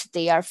 because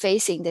they are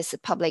facing this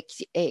public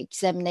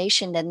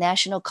examination, the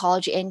National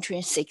College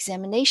Entrance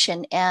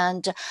Examination.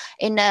 And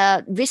in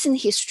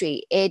recent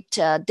history,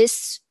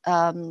 this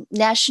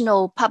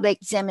national public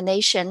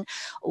examination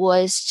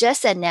was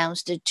just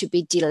announced to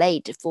be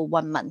delayed for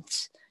 1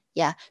 month.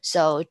 Yeah,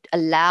 so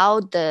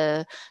allow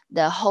the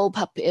whole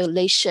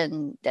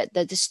population,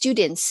 the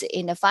students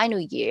in the final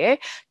year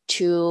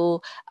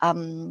to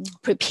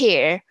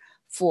prepare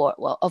for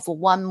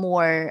one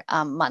more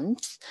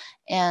month.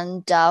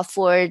 And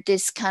for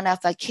this kind of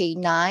a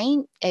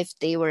K9, if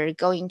they were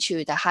going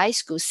to the high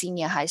school,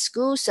 senior high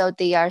school, so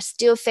they are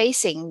still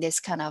facing this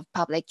kind of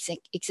public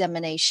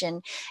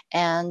examination,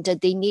 and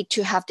they need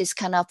to have this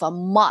kind of a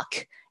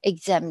mock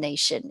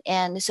examination.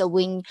 And so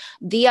when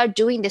they are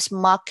doing this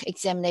mock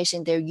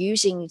examination, they're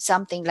using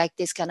something like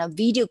this kind of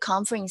video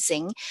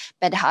conferencing,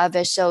 but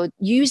however, so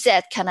use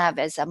that kind of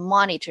as a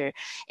monitor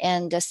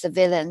and the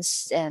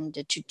surveillance and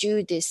to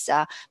do this,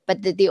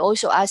 but they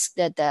also ask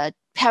the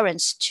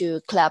parents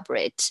to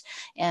collaborate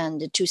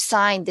and to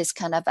sign this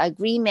kind of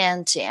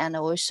agreement, and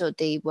also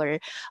they were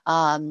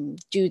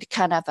do the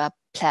kind of a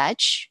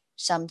pledge,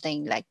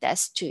 something like that,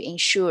 to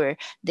ensure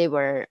they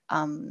were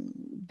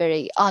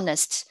very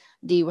honest.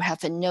 They will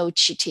have no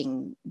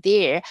cheating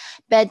there.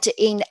 But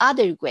in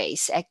other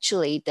ways,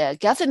 actually, the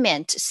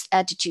government's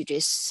attitude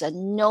is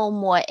no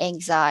more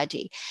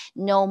anxiety,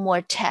 no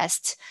more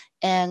tests.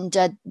 And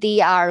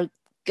they are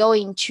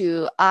going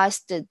to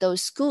ask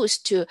those schools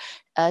to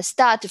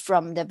start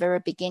from the very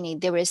beginning.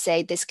 They will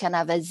say this kind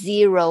of a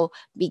zero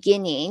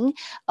beginning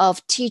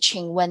of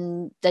teaching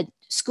when the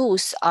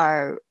schools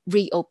are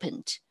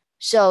reopened.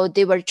 So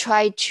they will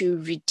try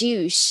to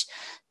reduce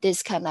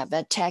this kind of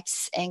a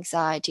tax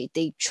anxiety.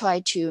 They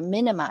try to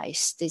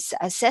minimize this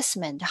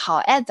assessment.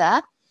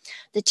 However,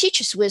 the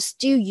teachers will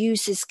still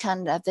use this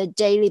kind of a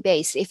daily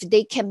base. If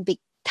they can be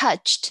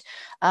touched,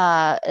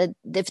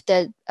 if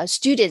the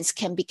students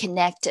can be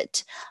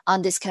connected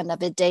on this kind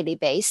of a daily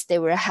base, they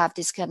will have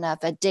this kind of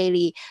a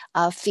daily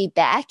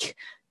feedback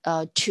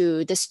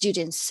to the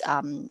students'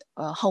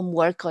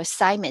 homework or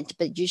assignment.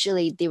 But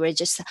usually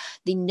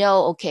they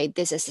know, okay,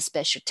 this is a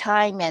special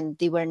time, and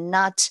they will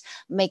not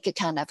make a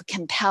kind of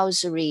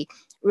compulsory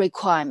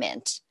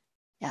requirement.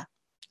 Yeah.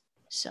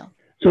 So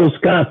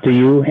Scott, do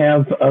you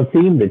have a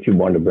theme that you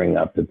want to bring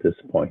up at this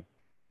point?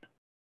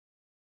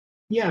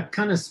 Yeah,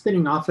 kind of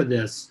spinning off of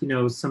this,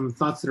 some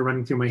thoughts that are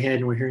running through my head,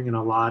 and we're hearing it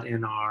a lot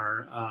in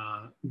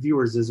our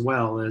viewers as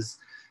well, is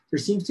there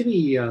seems to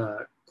be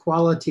a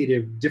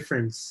qualitative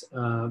difference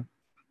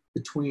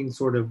between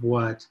sort of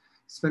what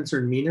Spencer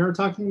and Mina are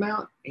talking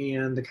about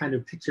and the kind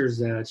of pictures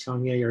that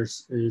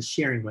Shuangye is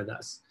sharing with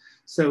us.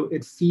 So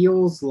it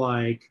feels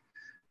like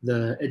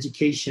the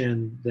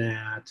education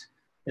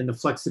and the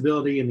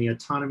flexibility and the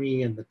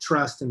autonomy and the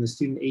trust and the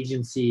student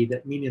agency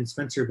that Mina and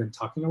Spencer have been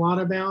talking a lot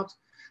about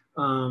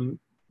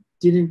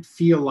didn't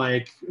feel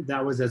like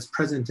that was as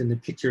present in the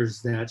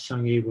pictures that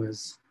Shuangye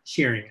was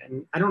sharing.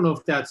 And I don't know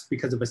if that's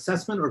because of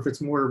assessment or if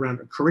it's more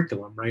around a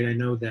curriculum, right? I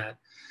know that,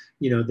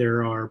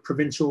 there are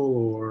provincial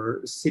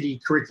or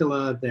city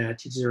curricula that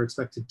teachers are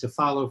expected to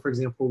follow, for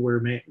example, where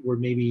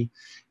maybe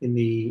in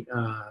the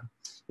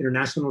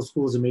international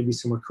schools there may be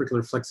some more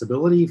curricular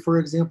flexibility, for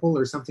example,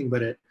 or something,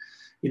 but it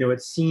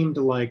seemed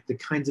like the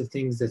kinds of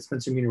things that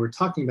Spencer and Mina were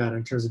talking about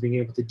in terms of being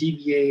able to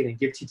deviate and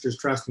give teachers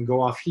trust and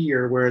go off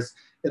here, whereas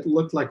it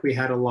looked like we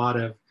had a lot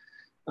of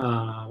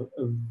a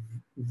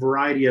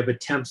variety of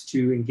attempts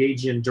to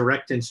engage in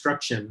direct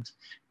instruction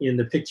in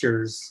the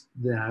pictures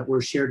that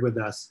were shared with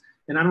us.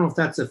 And I don't know if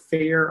that's a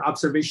fair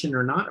observation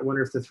or not. I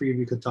wonder if the three of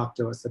you could talk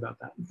to us about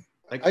that.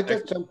 I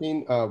just jump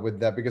in with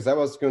that because I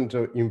was going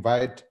to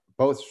invite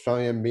both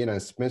Shuangye, Mina,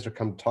 and Spencer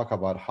come talk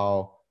about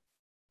how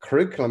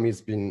curriculum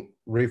is being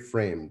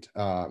reframed.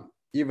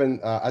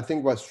 I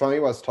think what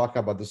Shuangye was talking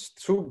about, those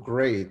two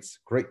grades,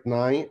 grade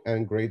 9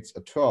 and grades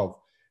 12,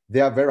 they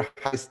are very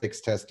high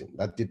stakes testing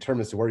that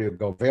determines where you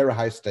go, very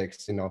high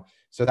stakes,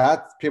 so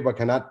that people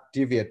cannot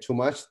deviate too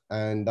much,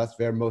 and that's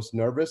very most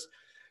nervous.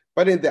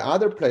 But in the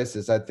other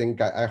places, I think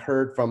I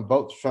heard from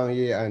both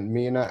Shuangye and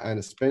Mina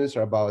and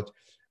Spencer about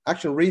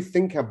actually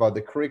rethinking about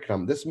the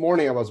curriculum. This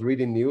morning I was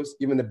reading news,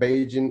 even the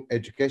Beijing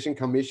Education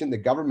Commission, the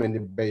government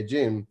in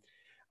Beijing,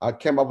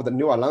 came up with a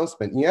new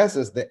announcement. In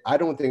essence, I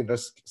don't think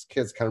those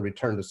kids can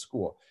return to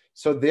school.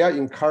 So they are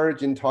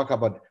encouraging talk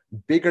about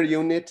bigger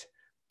unit,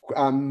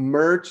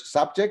 merge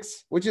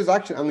subjects, which is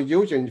actually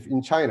unusual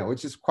in China,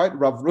 which is quite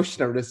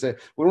revolutionary to say,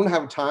 we don't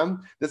have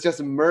time, let's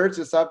just merge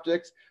the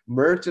subjects,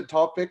 merge the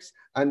topics,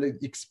 and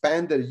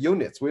expand the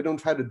units. We don't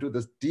try to do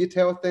this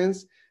detailed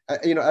things.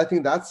 I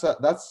think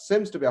that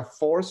seems to be a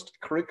forced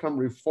curriculum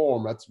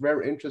reform. That's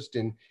very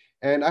interesting.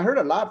 And I heard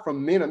a lot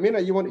from Mina. Mina,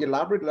 you want to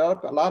elaborate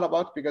a lot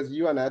about, because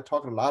you and I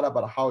talked a lot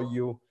about how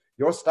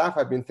your staff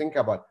have been thinking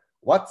about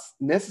what's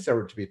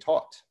necessary to be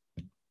taught.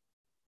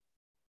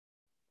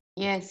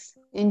 Yes,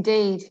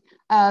 indeed.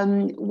 I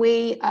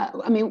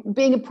mean,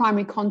 being a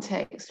primary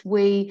context,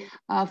 we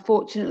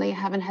fortunately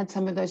haven't had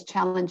some of those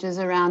challenges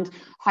around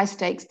high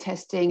stakes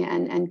testing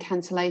and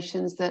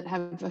cancellations that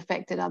have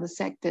affected other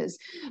sectors.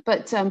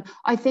 But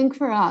I think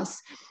for us,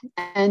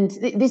 and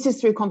this is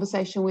through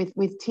conversation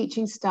with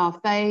teaching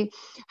staff, they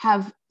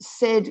have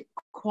said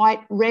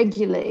quite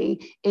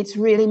regularly, it's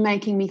really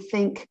making me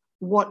think,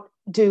 what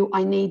do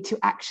I need to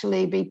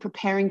actually be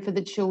preparing for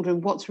the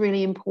children? What's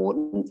really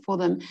important for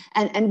them?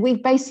 And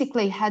we've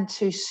basically had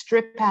to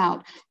strip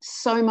out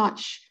so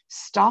much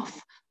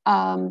stuff,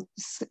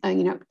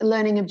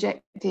 learning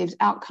objectives,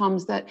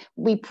 outcomes that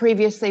we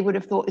previously would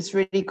have thought is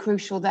really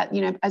crucial, that,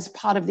 as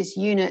part of this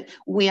unit,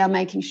 we are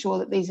making sure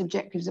that these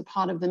objectives are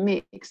part of the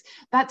mix.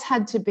 That's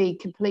had to be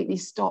completely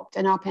stopped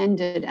and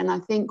upended. And I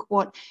think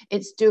what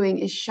it's doing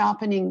is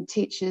sharpening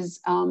teachers'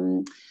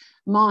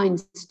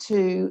 minds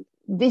to,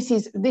 this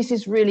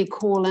is really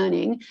core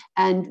learning,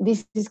 and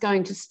this is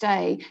going to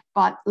stay,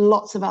 but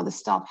lots of other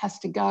stuff has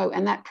to go.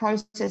 And that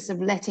process of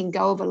letting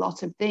go of a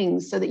lot of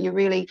things, so that you're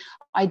really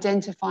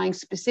identifying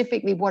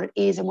specifically what it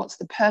is and what's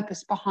the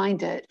purpose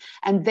behind it,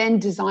 and then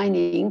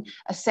designing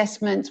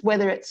assessments,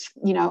 whether it's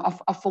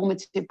a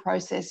formative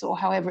process or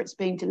however it's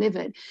being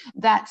delivered.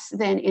 That's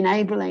then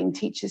enabling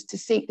teachers to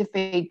seek the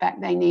feedback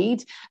they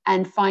need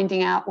and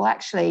finding out, well,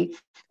 actually,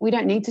 we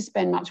don't need to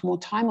spend much more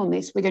time on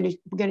this. We're going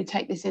to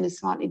take this in a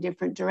slightly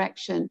different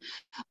direction.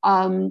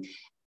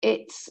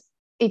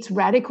 It's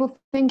radical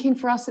thinking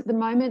for us at the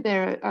moment.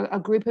 There are a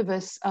group of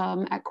us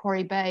at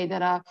Quarry Bay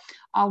that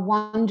are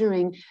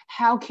wondering,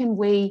 how can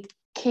we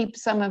keep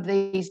some of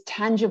these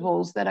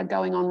tangibles that are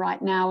going on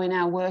right now in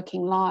our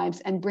working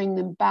lives and bring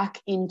them back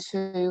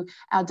into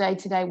our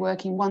day-to-day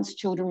working once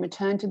children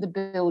return to the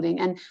building?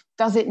 And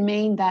does it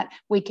mean that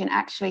we can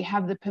actually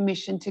have the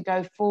permission to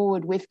go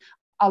forward with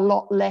a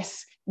lot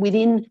less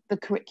within the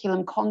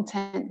curriculum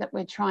content that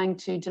we're trying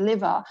to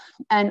deliver?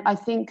 And I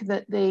think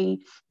that the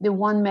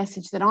one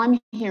message that I'm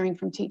hearing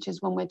from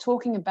teachers when we're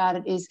talking about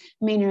it is,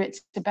 Mina,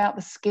 it's about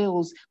the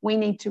skills. We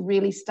need to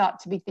really start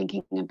to be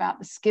thinking about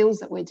the skills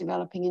that we're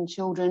developing in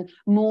children,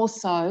 more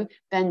so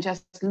than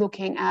just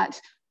looking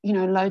at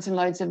loads and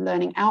loads of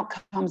learning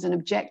outcomes and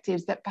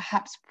objectives that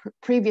perhaps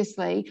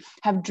previously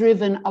have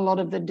driven a lot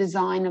of the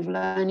design of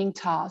learning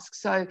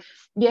tasks. So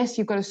yes,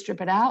 you've got to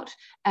strip it out,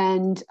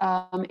 and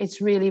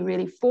it's really,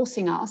 really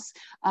forcing us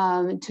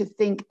to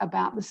think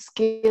about the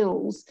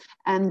skills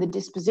and the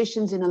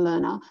dispositions in a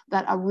learner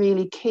that are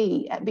really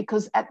key,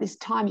 because at this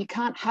time you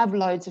can't have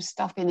loads of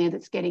stuff in there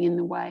that's getting in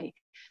the way.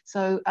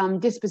 So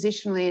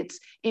dispositionally, it's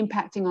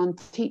impacting on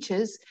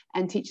teachers,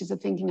 and teachers are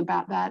thinking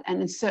about that,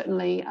 and it's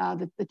certainly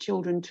the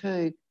children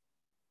too.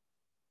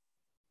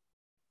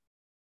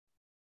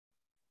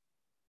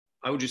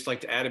 I would just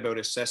like to add about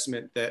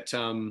assessment that,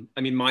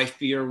 my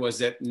fear was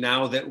that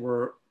now that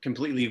we're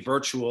completely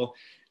virtual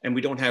and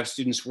we don't have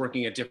students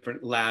working at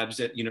different labs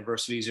at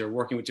universities or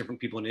working with different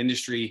people in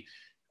industry,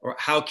 or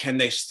how can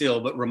they still,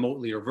 but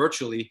remotely or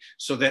virtually,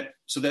 so that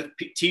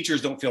teachers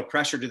don't feel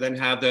pressure to then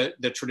have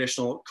the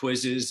traditional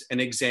quizzes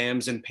and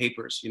exams and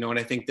papers, and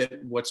I think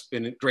that what's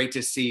been great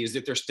to see is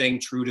that they're staying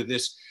true to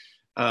this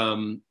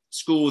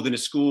school within a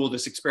school,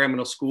 this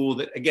experimental school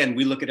that, again,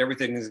 we look at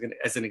everything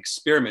as an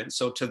experiment.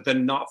 So to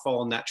then not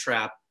fall in that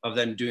trap of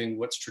then doing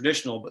what's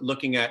traditional, but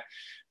looking at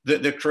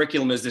the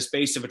curriculum as this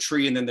base of a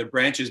tree, and then the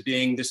branches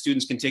being the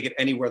students can take it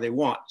anywhere they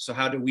want. So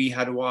how do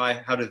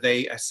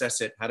they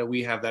assess it? How do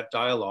we have that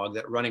dialogue,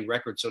 that running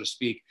record, so to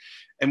speak?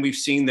 And we've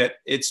seen that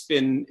it's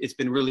been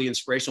really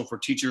inspirational for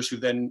teachers who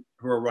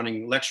are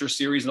running lecture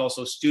series, and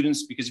also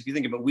students, because if you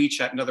think about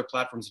WeChat and other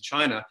platforms in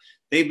China,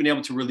 they've been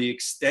able to really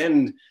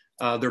extend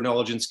their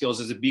knowledge and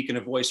skills as a beacon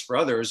of voice for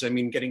others.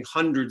 Getting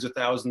hundreds of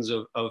thousands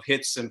of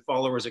hits and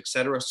followers, et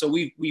cetera. So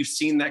we've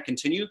seen that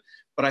continue.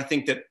 But I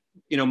think that,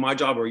 my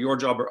job or your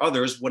job or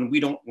others, when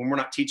we're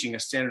not teaching a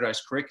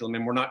standardized curriculum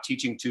and we're not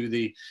teaching to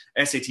the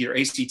SAT or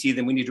ACT,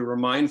 then we need to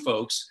remind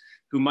folks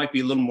who might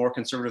be a little more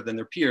conservative than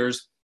their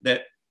peers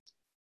that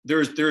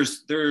there's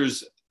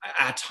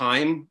a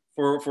time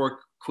for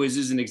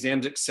quizzes and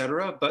exams, et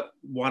cetera. But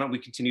why don't we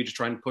continue to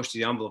try and push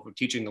the envelope of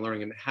teaching and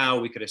learning and how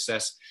we could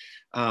assess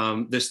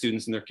the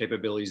students and their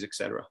capabilities, et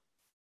cetera.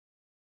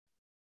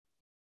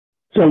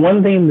 So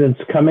one thing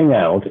that's coming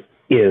out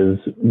is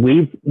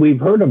we've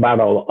heard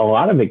about a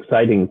lot of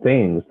exciting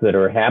things that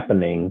are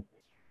happening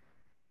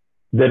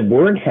that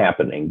weren't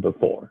happening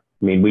before.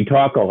 We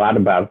talk a lot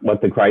about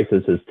what the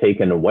crisis has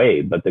taken away,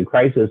 but the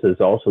crisis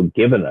has also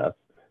given us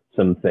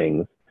some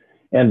things.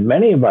 And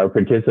many of our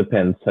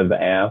participants have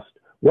asked,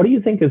 what do you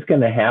think is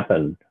going to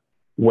happen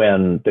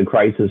when the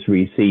crisis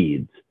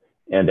recedes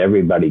and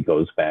everybody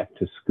goes back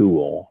to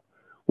school?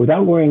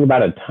 Without worrying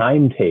about a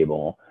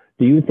timetable,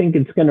 do you think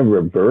it's going to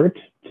revert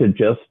to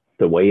just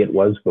the way it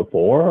was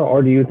before?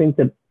 Or do you think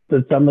that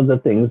some of the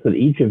things that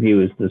each of you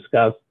has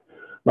discussed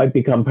might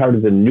become part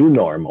of the new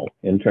normal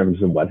in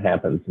terms of what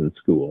happens in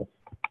school?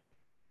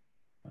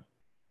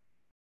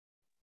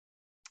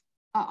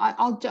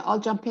 I'll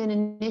jump in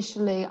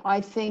initially.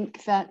 I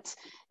think that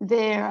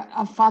there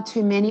are far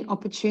too many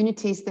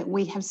opportunities that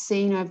we have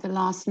seen over the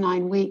last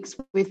 9 weeks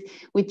with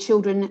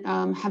children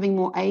having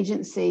more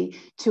agency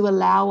to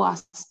allow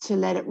us to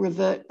let it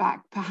revert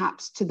back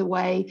perhaps to the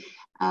way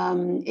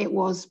it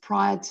was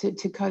prior to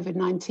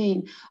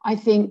COVID-19. I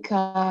think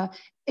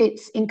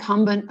it's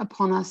incumbent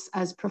upon us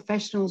as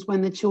professionals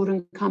when the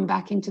children come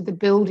back into the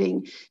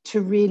building to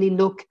really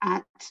look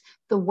at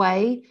the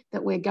way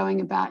that we're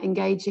going about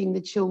engaging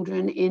the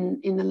children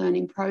in the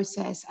learning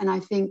process. And I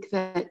think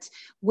that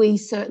we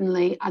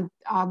certainly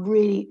are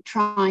really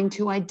trying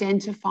to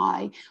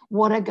identify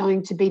what are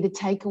going to be the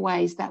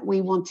takeaways that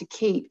we want to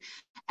keep.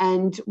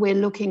 And we're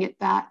looking at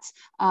that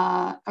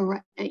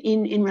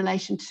in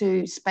relation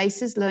to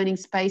spaces, learning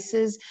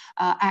spaces,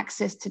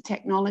 access to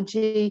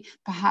technology,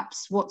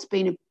 perhaps what's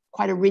been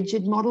quite a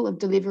rigid model of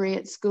delivery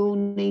at school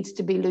needs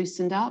to be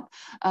loosened up.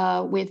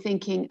 We're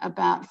thinking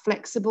about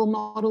flexible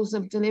models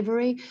of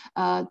delivery,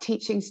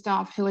 teaching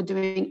staff who are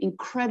doing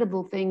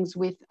incredible things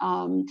with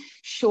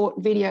short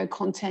video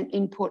content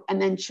input,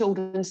 and then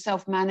children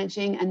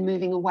self-managing and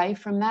moving away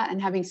from that and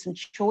having some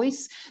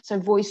choice. So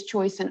voice,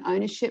 choice and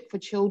ownership for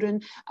children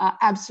are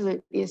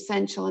absolutely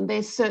essential. And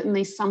there's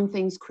certainly some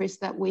things, Chris,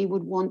 that we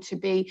would want to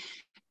be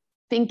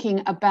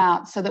thinking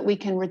about so that we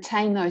can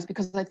retain those,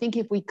 because I think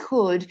if we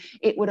could,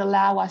 it would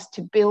allow us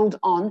to build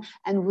on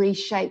and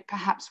reshape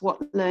perhaps what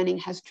learning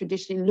has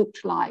traditionally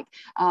looked like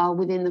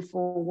within the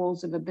four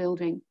walls of a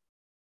building.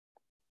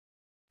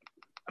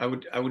 I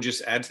would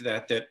just add to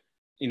that,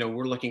 you know,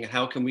 we're looking at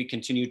how can we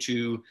continue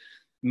to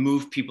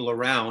move people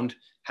around,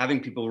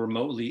 having people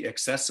remotely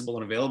accessible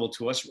and available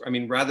to us. I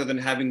mean, rather than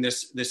having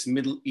this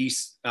Middle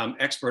East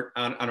expert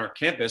on our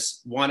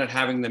campus, wanted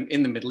having them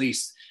in the Middle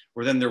East,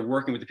 where then they're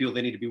working with the people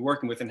they need to be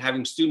working with, and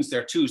having students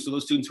there too. So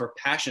those students who are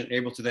passionate and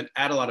able to then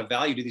add a lot of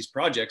value to these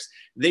projects,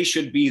 they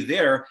should be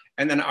there.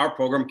 And then our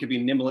program can be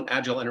nimble and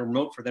agile and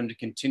remote for them to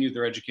continue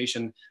their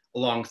education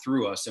along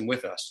through us and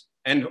with us.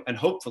 And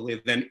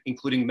hopefully then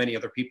including many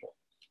other people.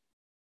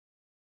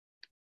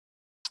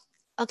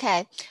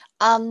 Okay,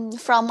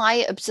 from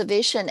my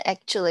observation,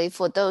 actually,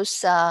 for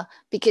those,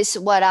 because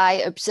what I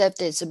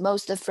observed is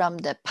most from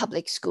the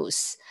public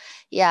schools.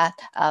 Yeah,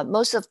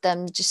 most of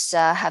them just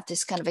have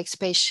this kind of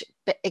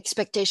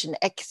expectation.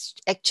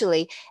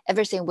 Actually,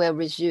 everything will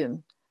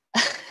resume.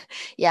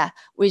 Yeah,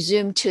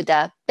 resume to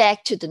the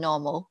back to the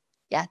normal.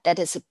 Yeah, that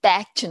is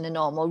back to the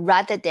normal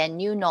rather than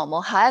new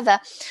normal. However,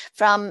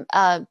 from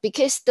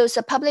because those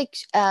are public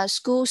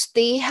schools,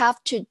 they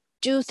have to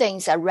do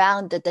things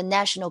around the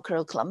national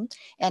curriculum,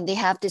 and they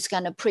have this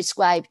kind of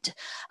prescribed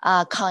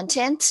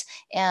content.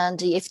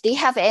 And if they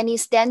have any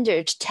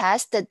standard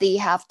test that they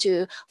have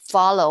to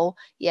follow,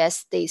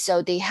 yes,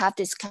 so they have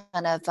this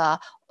kind of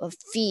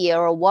fear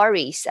or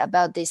worries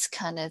about this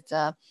kind of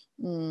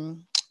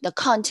the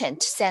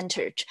content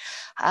centered.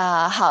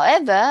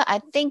 However, I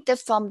think that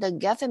from the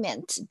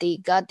government, they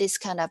got this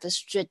kind of a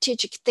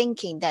strategic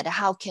thinking that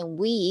how can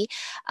we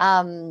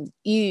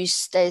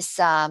use this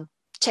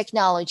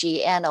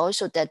technology and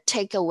also the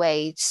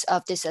takeaways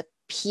of this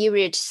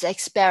period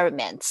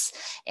experiments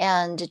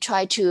and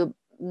try to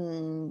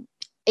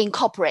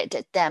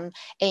incorporate them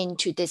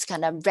into this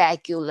kind of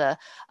regular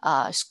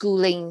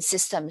schooling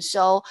system.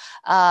 So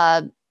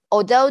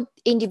although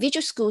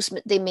individual schools,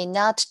 they may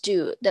not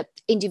do, the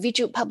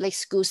individual public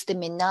schools, they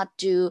may not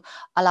do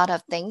a lot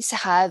of things.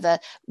 However,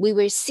 we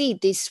will see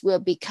this will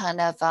be kind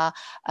of a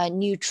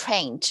new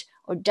trend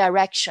or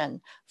direction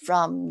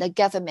from the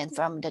government,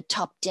 from the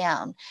top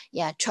down.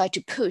 Yeah, try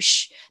to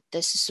push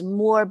this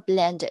more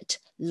blended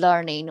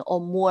learning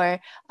or more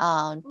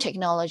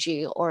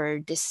technology or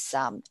this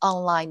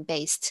online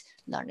based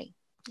learning.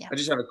 Yeah. I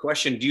just have a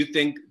question. Do you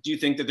think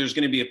that there's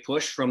going to be a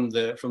push from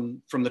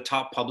the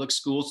top public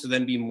schools to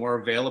then be more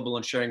available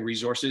and sharing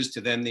resources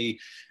to then the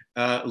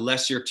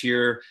lesser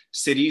tier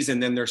cities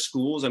and then their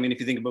schools? I mean, if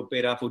you think about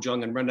Beida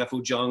Fuzhong and Renda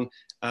Fuzhong,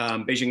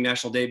 Beijing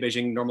National Day,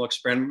 Beijing Normal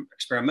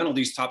Experimental,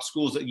 these top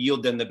schools that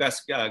yield then the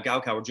best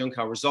Gaokao or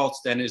Zhongkao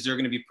results, then is there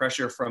going to be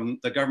pressure from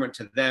the government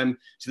to them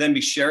to then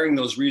be sharing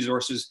those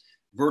resources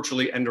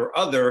virtually and or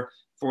other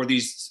for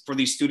these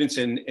students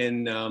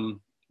in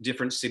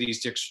different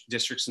cities,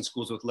 districts, and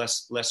schools with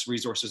less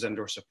resources and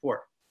or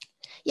support?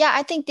 Yeah,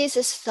 I think this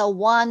is the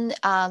one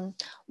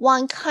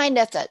kind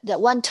of the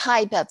one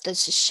type of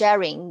this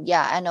sharing.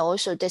 Yeah, and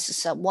also this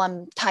is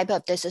one type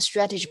of this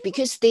strategy,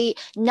 because they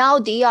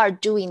are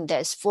doing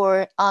this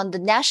for on the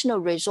national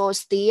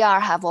resource. They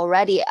have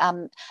already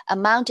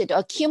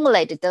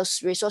accumulated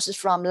those resources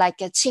from like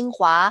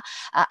Tsinghua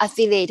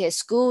affiliated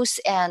schools,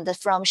 and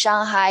from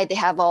Shanghai they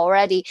have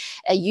already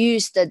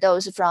used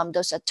those from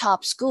those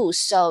top schools.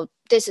 So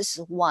this is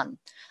one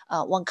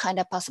kind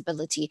of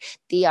possibility.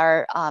 They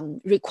are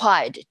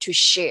required to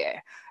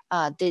share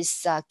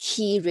these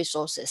key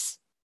resources.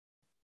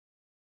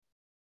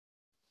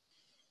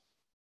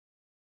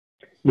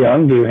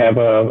 Yong, do you have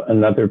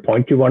another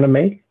point you want to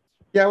make?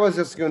 Yeah, I was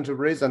just going to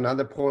raise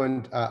another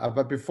point,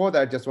 but before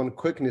that, I just want to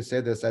quickly say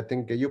this. I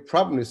think you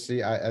probably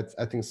see, I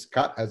think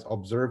Scott has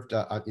observed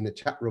in the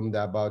chat room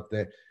about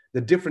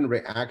the different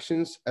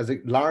reactions as a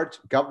large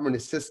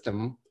government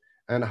system.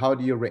 and how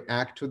do you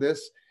react to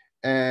this,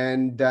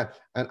 and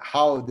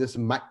how this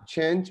might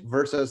change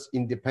versus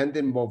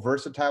independent, more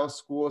versatile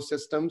school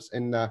systems.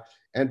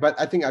 But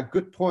I think a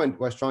good point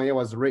what Shuangye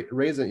was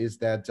raising is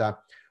that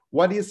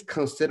what is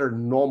considered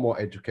normal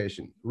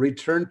education,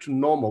 return to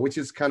normal, which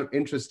is kind of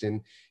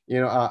interesting.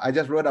 I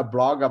just wrote a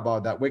blog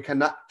about that. We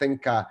cannot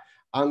think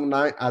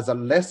online as a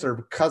lesser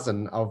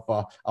cousin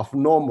of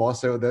normal,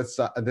 so that's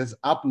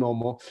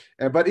abnormal.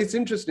 But it's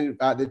interesting,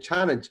 the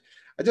challenge.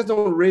 I just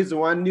want to raise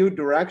one new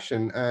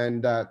direction,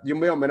 and you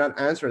may or may not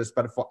answer this,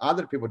 but for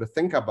other people to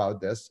think about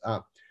this,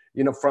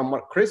 from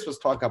what Chris was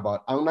talking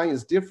about, online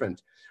is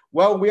different.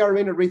 Well, we are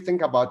going to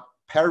rethink about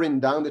paring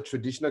down the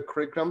traditional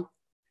curriculum.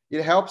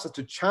 It helps us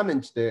to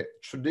challenge the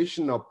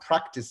traditional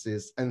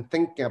practices and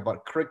thinking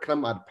about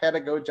curriculum and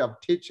pedagogy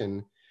of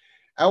teaching.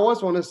 I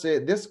also want to say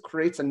this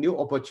creates a new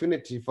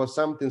opportunity for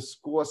something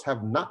schools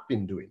have not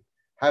been doing,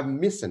 have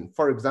missing.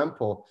 For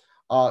example,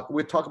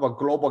 we talk about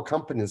global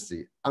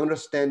competency,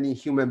 understanding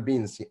human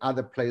beings in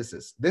other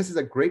places. This is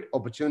a great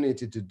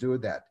opportunity to do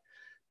that.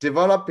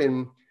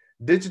 Developing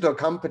digital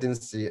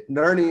competency,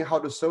 learning how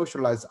to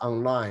socialize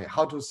online,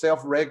 how to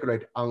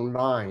self-regulate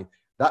online,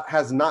 that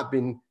has not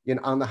been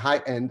on the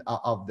high end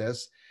of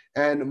this.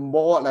 And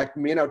more, like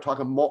Mina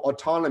talking, more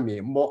autonomy,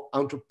 more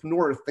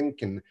entrepreneurial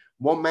thinking,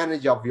 more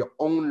manage of your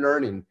own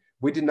learning.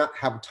 We did not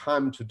have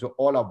time to do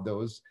all of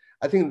those.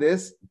 I think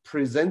this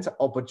presents an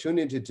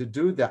opportunity to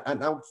do that.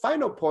 And our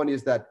final point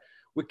is that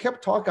we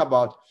kept talking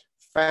about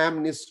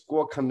family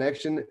school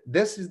connection.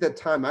 This is the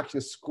time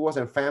actually schools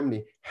and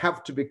family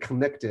have to be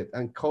connected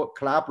and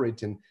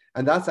collaborating.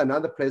 And that's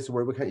another place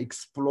where we can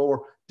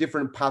explore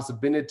different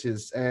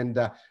possibilities. And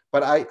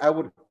but I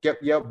would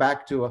get you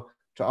back to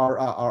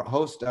our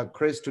host,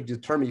 Chris, to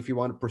determine if you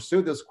want to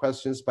pursue those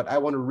questions. But I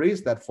want to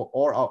raise that for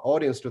all our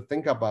audience to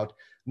think about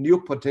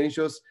new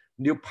potentials,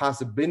 new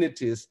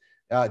possibilities,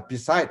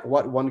 beside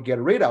what we want to get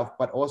rid of,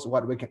 but also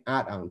what we can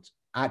add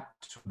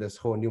to this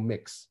whole new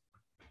mix.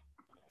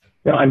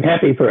 No, I'm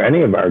happy for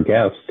any of our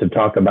guests to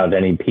talk about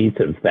any piece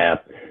of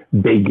that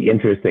big,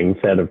 interesting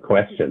set of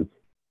questions.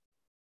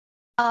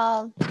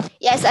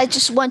 Yes, I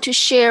just want to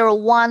share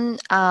one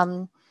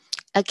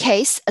a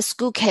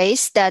school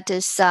case that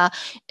is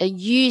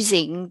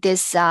using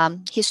this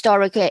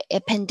historical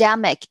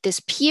pandemic,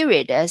 this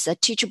period as a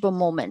teachable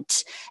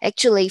moment.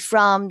 Actually,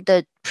 from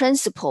the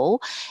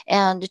principal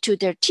and to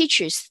their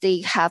teachers,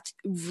 they have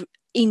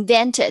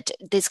invented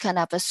this kind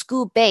of a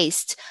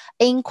school-based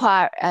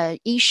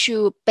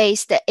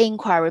issue-based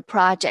inquiry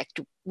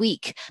project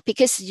week,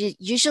 because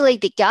usually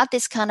they got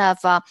this kind of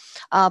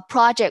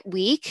project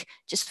week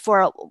just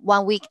for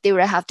 1 week. They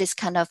will have this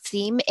kind of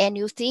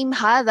annual theme.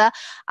 However,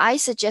 I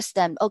suggest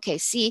them, okay,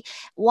 see,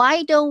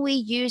 why don't we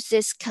use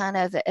this kind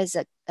of as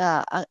a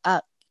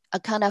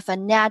kind of a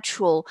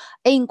natural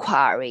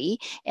inquiry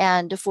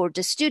and for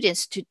the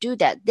students to do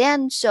that.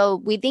 Then, so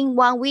within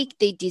 1 week,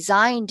 they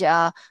designed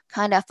a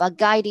kind of a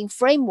guiding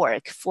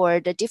framework for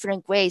the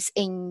different grades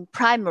in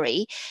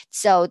primary.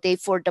 So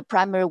for the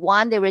primary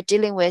one, they were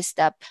dealing with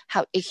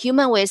how a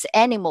human with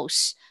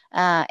animals.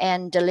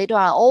 And later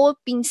on, all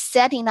been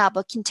setting up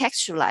or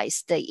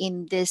contextualized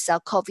in this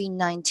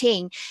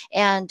COVID-19.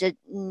 And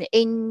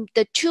in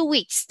the 2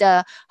 weeks,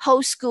 the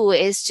whole school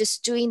is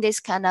just doing this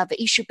kind of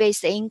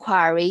issue-based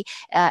inquiry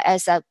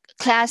as a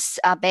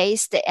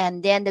class-based,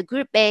 and then the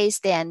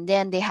group-based, and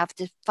then they have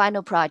the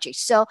final project.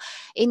 So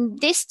in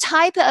this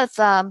type of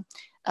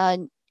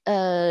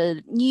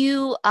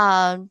new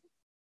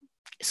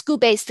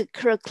school-based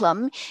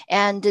curriculum,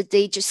 and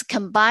they just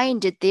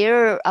combined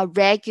their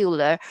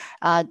regular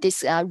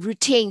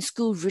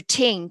school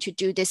routine to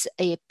do this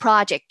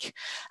project.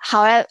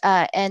 However,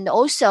 and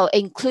also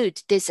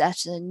include this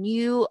as a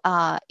new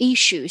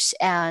issues,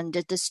 and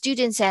the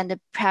students and the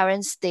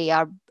parents, they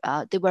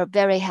were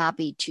very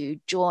happy to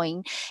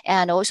join,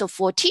 and also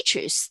for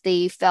teachers,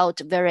 they felt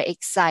very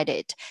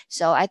excited.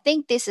 So I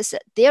think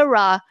there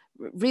are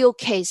real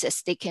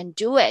cases they can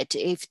do it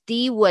if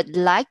they would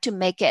like to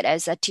make it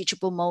as a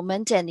teachable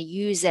moment and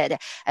use it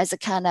as a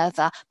kind of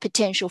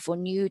potential for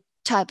new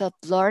type of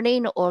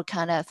learning or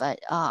kind of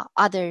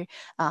other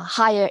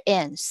higher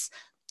ends.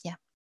 Yeah.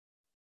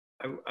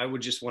 I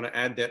would just want to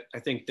add that I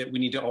think that we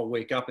need to all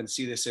wake up and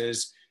see this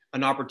as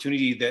an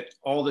opportunity that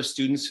all the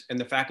students and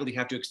the faculty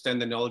have to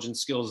extend the knowledge and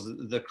skills,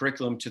 the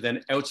curriculum, to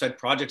then outside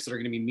projects that are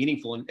going to be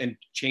meaningful and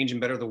change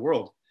and better the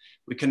world.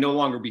 We can no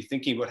longer be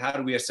thinking about how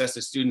do we assess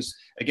the students,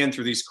 again,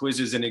 through these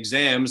quizzes and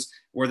exams,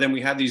 where then we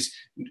have these,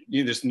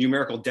 this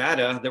numerical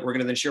data that we're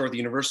going to then share with the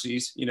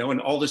universities, and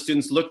all the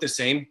students look the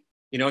same,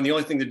 and the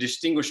only thing to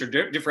distinguish or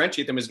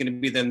differentiate them is going to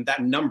be then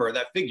that number,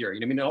 that figure.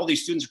 All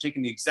these students are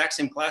taking the exact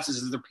same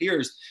classes as their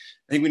peers.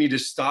 I think we need to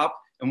stop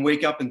and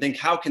wake up and think,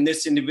 how can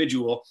this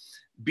individual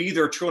be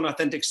their true and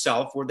authentic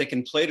self, where they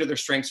can play to their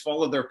strengths,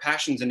 follow their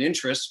passions and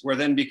interests, where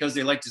then because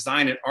they like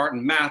design and art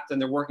and math, then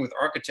they're working with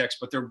architects,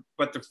 but they're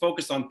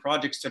focused on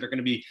projects that are going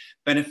to be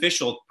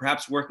beneficial,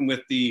 perhaps working with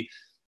the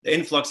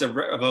influx of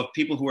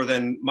people who are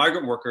then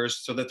migrant workers,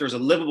 so that there's a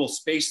livable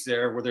space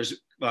there where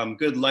there's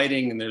good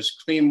lighting and there's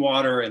clean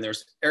water and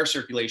there's air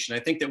circulation. I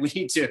think that we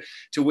need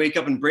to wake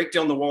up and break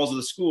down the walls of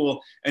the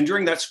school. And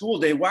during that school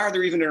day, why are they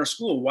even in our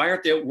school? Why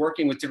aren't they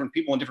working with different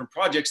people on different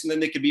projects? And then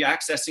they could be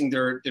accessing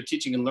their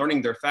teaching and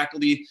learning, their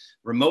faculty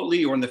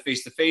remotely or in the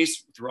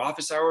face-to-face through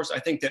office hours. I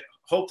think that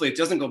hopefully it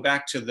doesn't go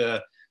back to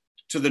the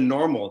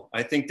normal.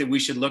 I think that we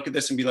should look at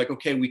this and be like,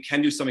 okay, we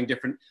can do something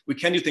different. We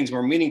can do things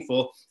more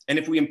meaningful. And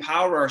if we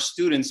empower our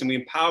students and we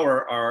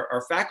empower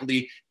our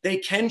faculty, they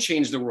can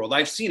change the world.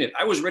 I've seen it.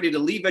 I was ready to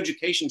leave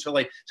education till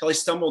I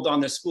stumbled on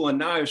this school. And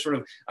now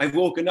I've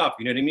woken up,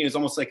 you know what I mean? It's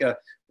almost like a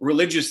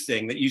religious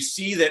thing that you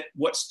see that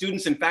what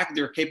students and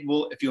faculty are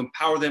capable if you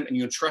empower them and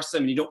you entrust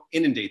them and you don't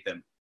inundate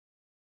them.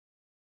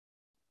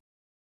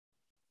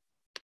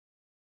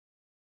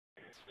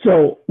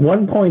 So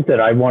one point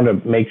that I want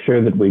to make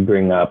sure that we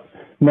bring up,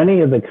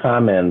 many of the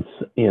comments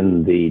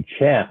in the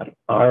chat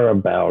are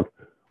about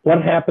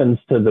what happens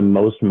to the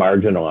most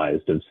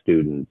marginalized of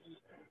students,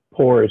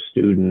 poor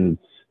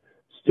students,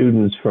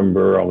 students from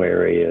rural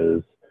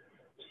areas,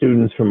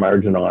 students from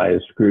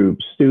marginalized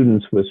groups,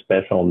 students with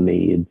special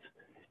needs.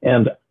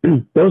 And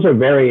those are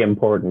very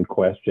important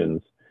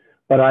questions.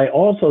 But I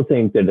also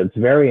think that it's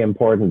very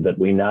important that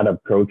we not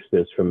approach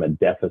this from a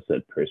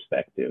deficit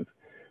perspective,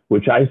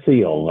 which I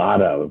see a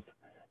lot of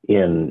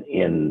in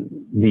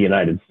the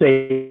United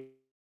States.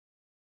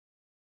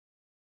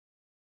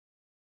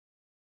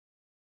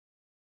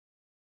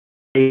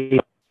 These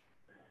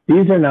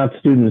are not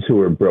students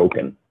who are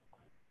broken.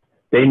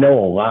 They know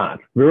a lot.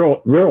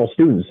 Rural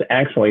students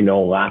actually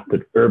know a lot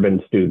that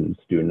urban students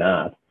do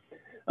not.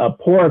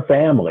 Poor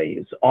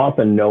families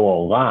often know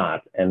a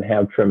lot and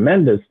have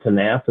tremendous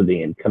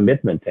tenacity and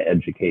commitment to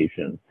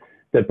education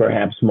that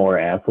perhaps more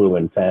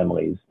affluent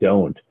families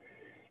don't.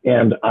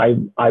 And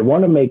I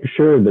want to make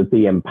sure that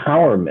the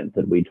empowerment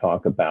that we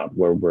talk about,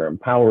 where we're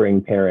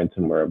empowering parents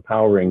and we're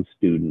empowering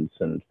students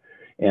and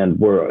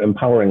we're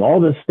empowering all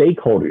the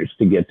stakeholders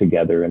to get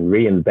together and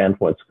reinvent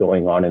what's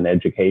going on in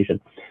education,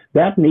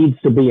 that needs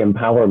to be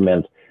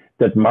empowerment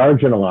that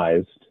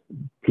marginalized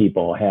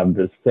people have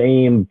the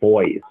same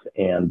voice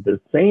and the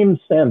same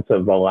sense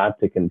of a lot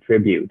to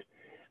contribute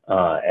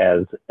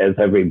as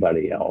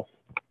everybody else.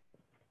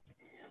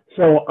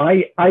 So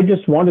I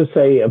just want to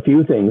say a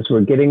few things.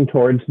 We're getting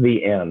towards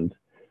the end.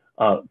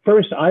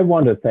 First, I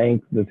want to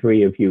thank the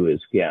three of you as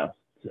guests.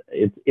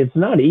 It's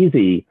not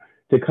easy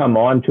to come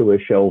on to a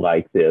show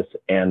like this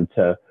and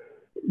to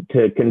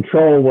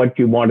control what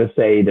you want to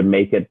say to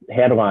make it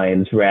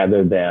headlines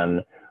rather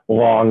than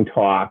long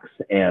talks,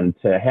 and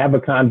to have a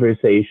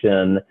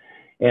conversation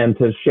and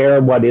to share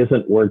what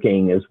isn't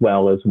working as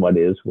well as what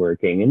is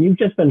working. And you've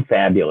just been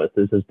fabulous.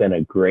 This has been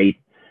a great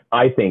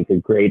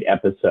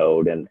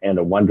episode and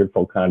a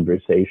wonderful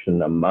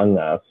conversation among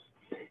us.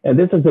 And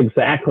this is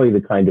exactly the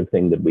kind of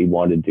thing that we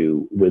want to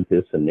do with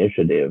this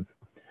initiative.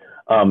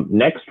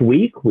 Next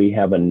week, we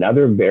have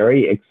another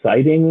very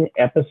exciting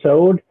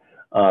episode.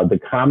 The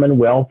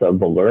Commonwealth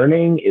of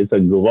Learning is a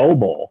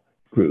global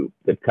group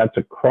that cuts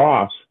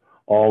across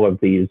all of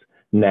these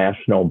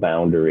national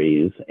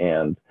boundaries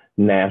and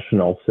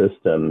national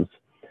systems.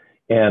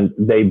 And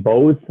they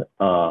both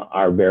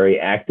are very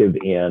active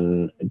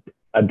in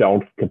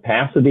adult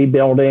capacity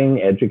building,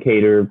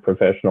 educator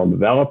professional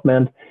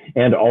development,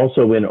 and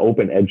also in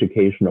open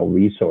educational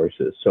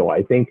resources. So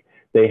I think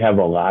they have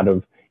a lot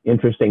of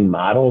interesting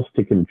models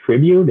to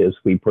contribute as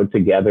we put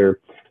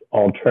together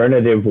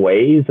alternative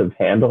ways of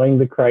handling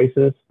the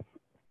crisis.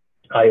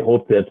 I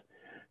hope that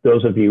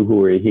those of you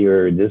who are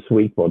here this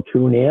week will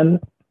tune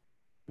in.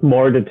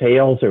 More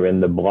details are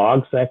in the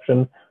blog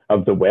section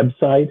of the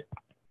website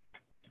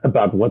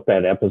about what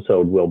that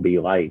episode will be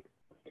like.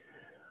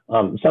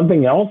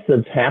 Something else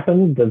that's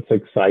happened that's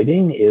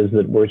exciting is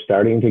that we're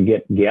starting to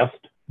get guest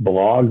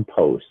blog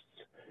posts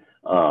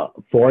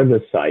for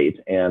the site.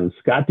 And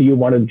Scott, do you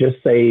want to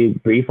just say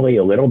briefly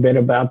a little bit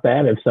about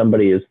that if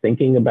somebody is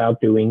thinking about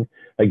doing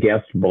a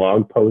guest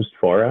blog post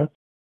for us?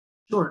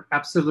 Sure,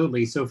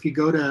 absolutely. So if you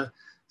go to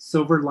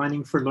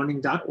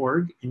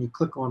silverliningforlearning.org and you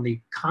click on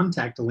the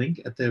contact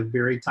link at the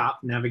very top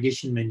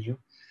navigation menu,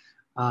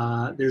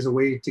 there's a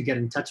way to get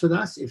in touch with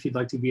us if you'd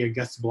like to be a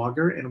guest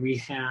blogger. And we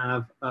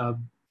have a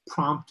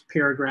prompt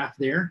paragraph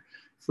there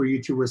for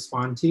you to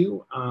respond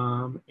to.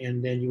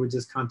 And then you would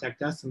just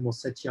contact us and we'll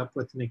set you up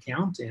with an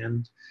account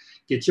and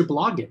get you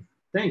blogging.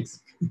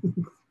 Thanks.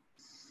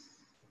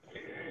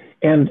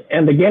 And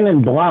again,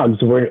 in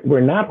blogs,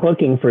 we're not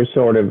looking for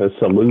sort of a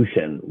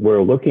solution.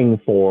 We're looking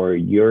for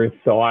your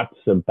thoughts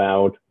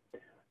about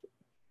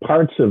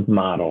parts of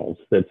models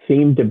that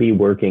seem to be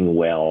working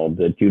well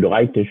that you'd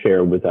like to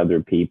share with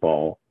other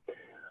people.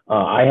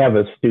 I have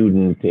a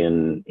student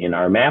in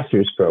our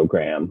master's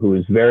program who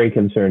is very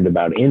concerned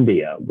about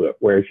India,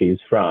 where she's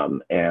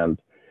from. And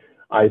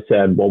I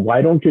said, well,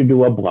 why don't you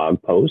do a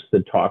blog post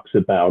that talks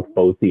about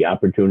both the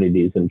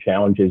opportunities and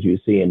challenges you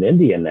see in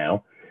India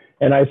now?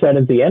 And I said,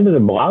 at the end of the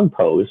blog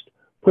post,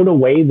 put a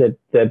way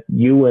that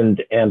you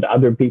and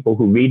other people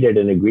who read it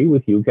and agree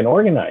with you can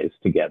organize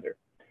together.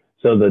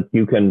 so that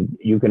you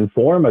can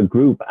form a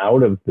group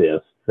out of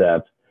this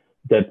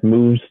that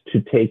moves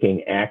to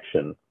taking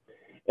action.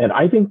 And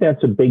I think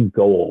that's a big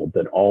goal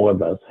that all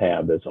of us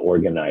have as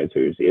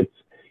organizers.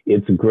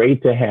 It's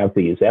great to have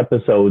these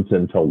episodes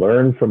and to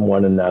learn from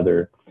one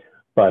another,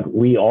 but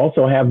we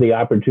also have the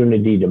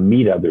opportunity to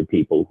meet other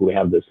people who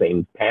have the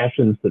same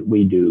passions that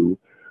we do,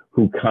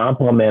 who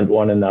complement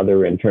one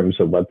another in terms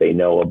of what they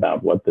know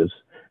about what the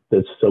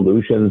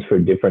solutions for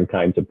different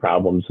kinds of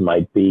problems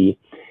might be.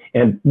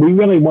 And we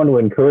really want to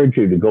encourage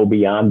you to go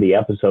beyond the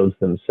episodes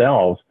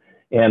themselves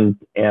and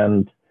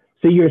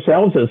see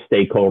yourselves as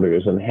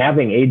stakeholders and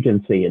having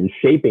agency in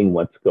shaping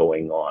what's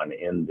going on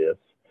in this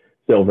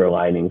Silver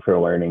Lining for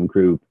Learning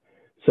group.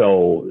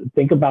 So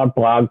think about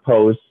blog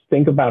posts,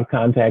 think about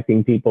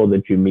contacting people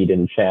that you meet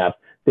in chat,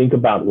 think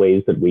about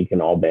ways that we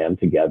can all band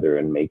together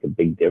and make a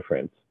big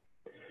difference.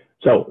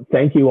 So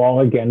thank you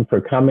all again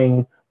for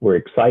coming. We're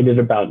excited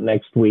about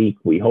next week.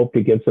 We hope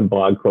to get some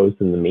blog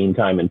posts in the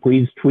meantime. And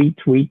please tweet,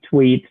 tweet,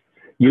 tweet,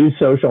 use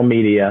social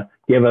media,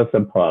 give us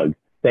a plug.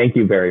 Thank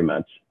you very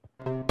much.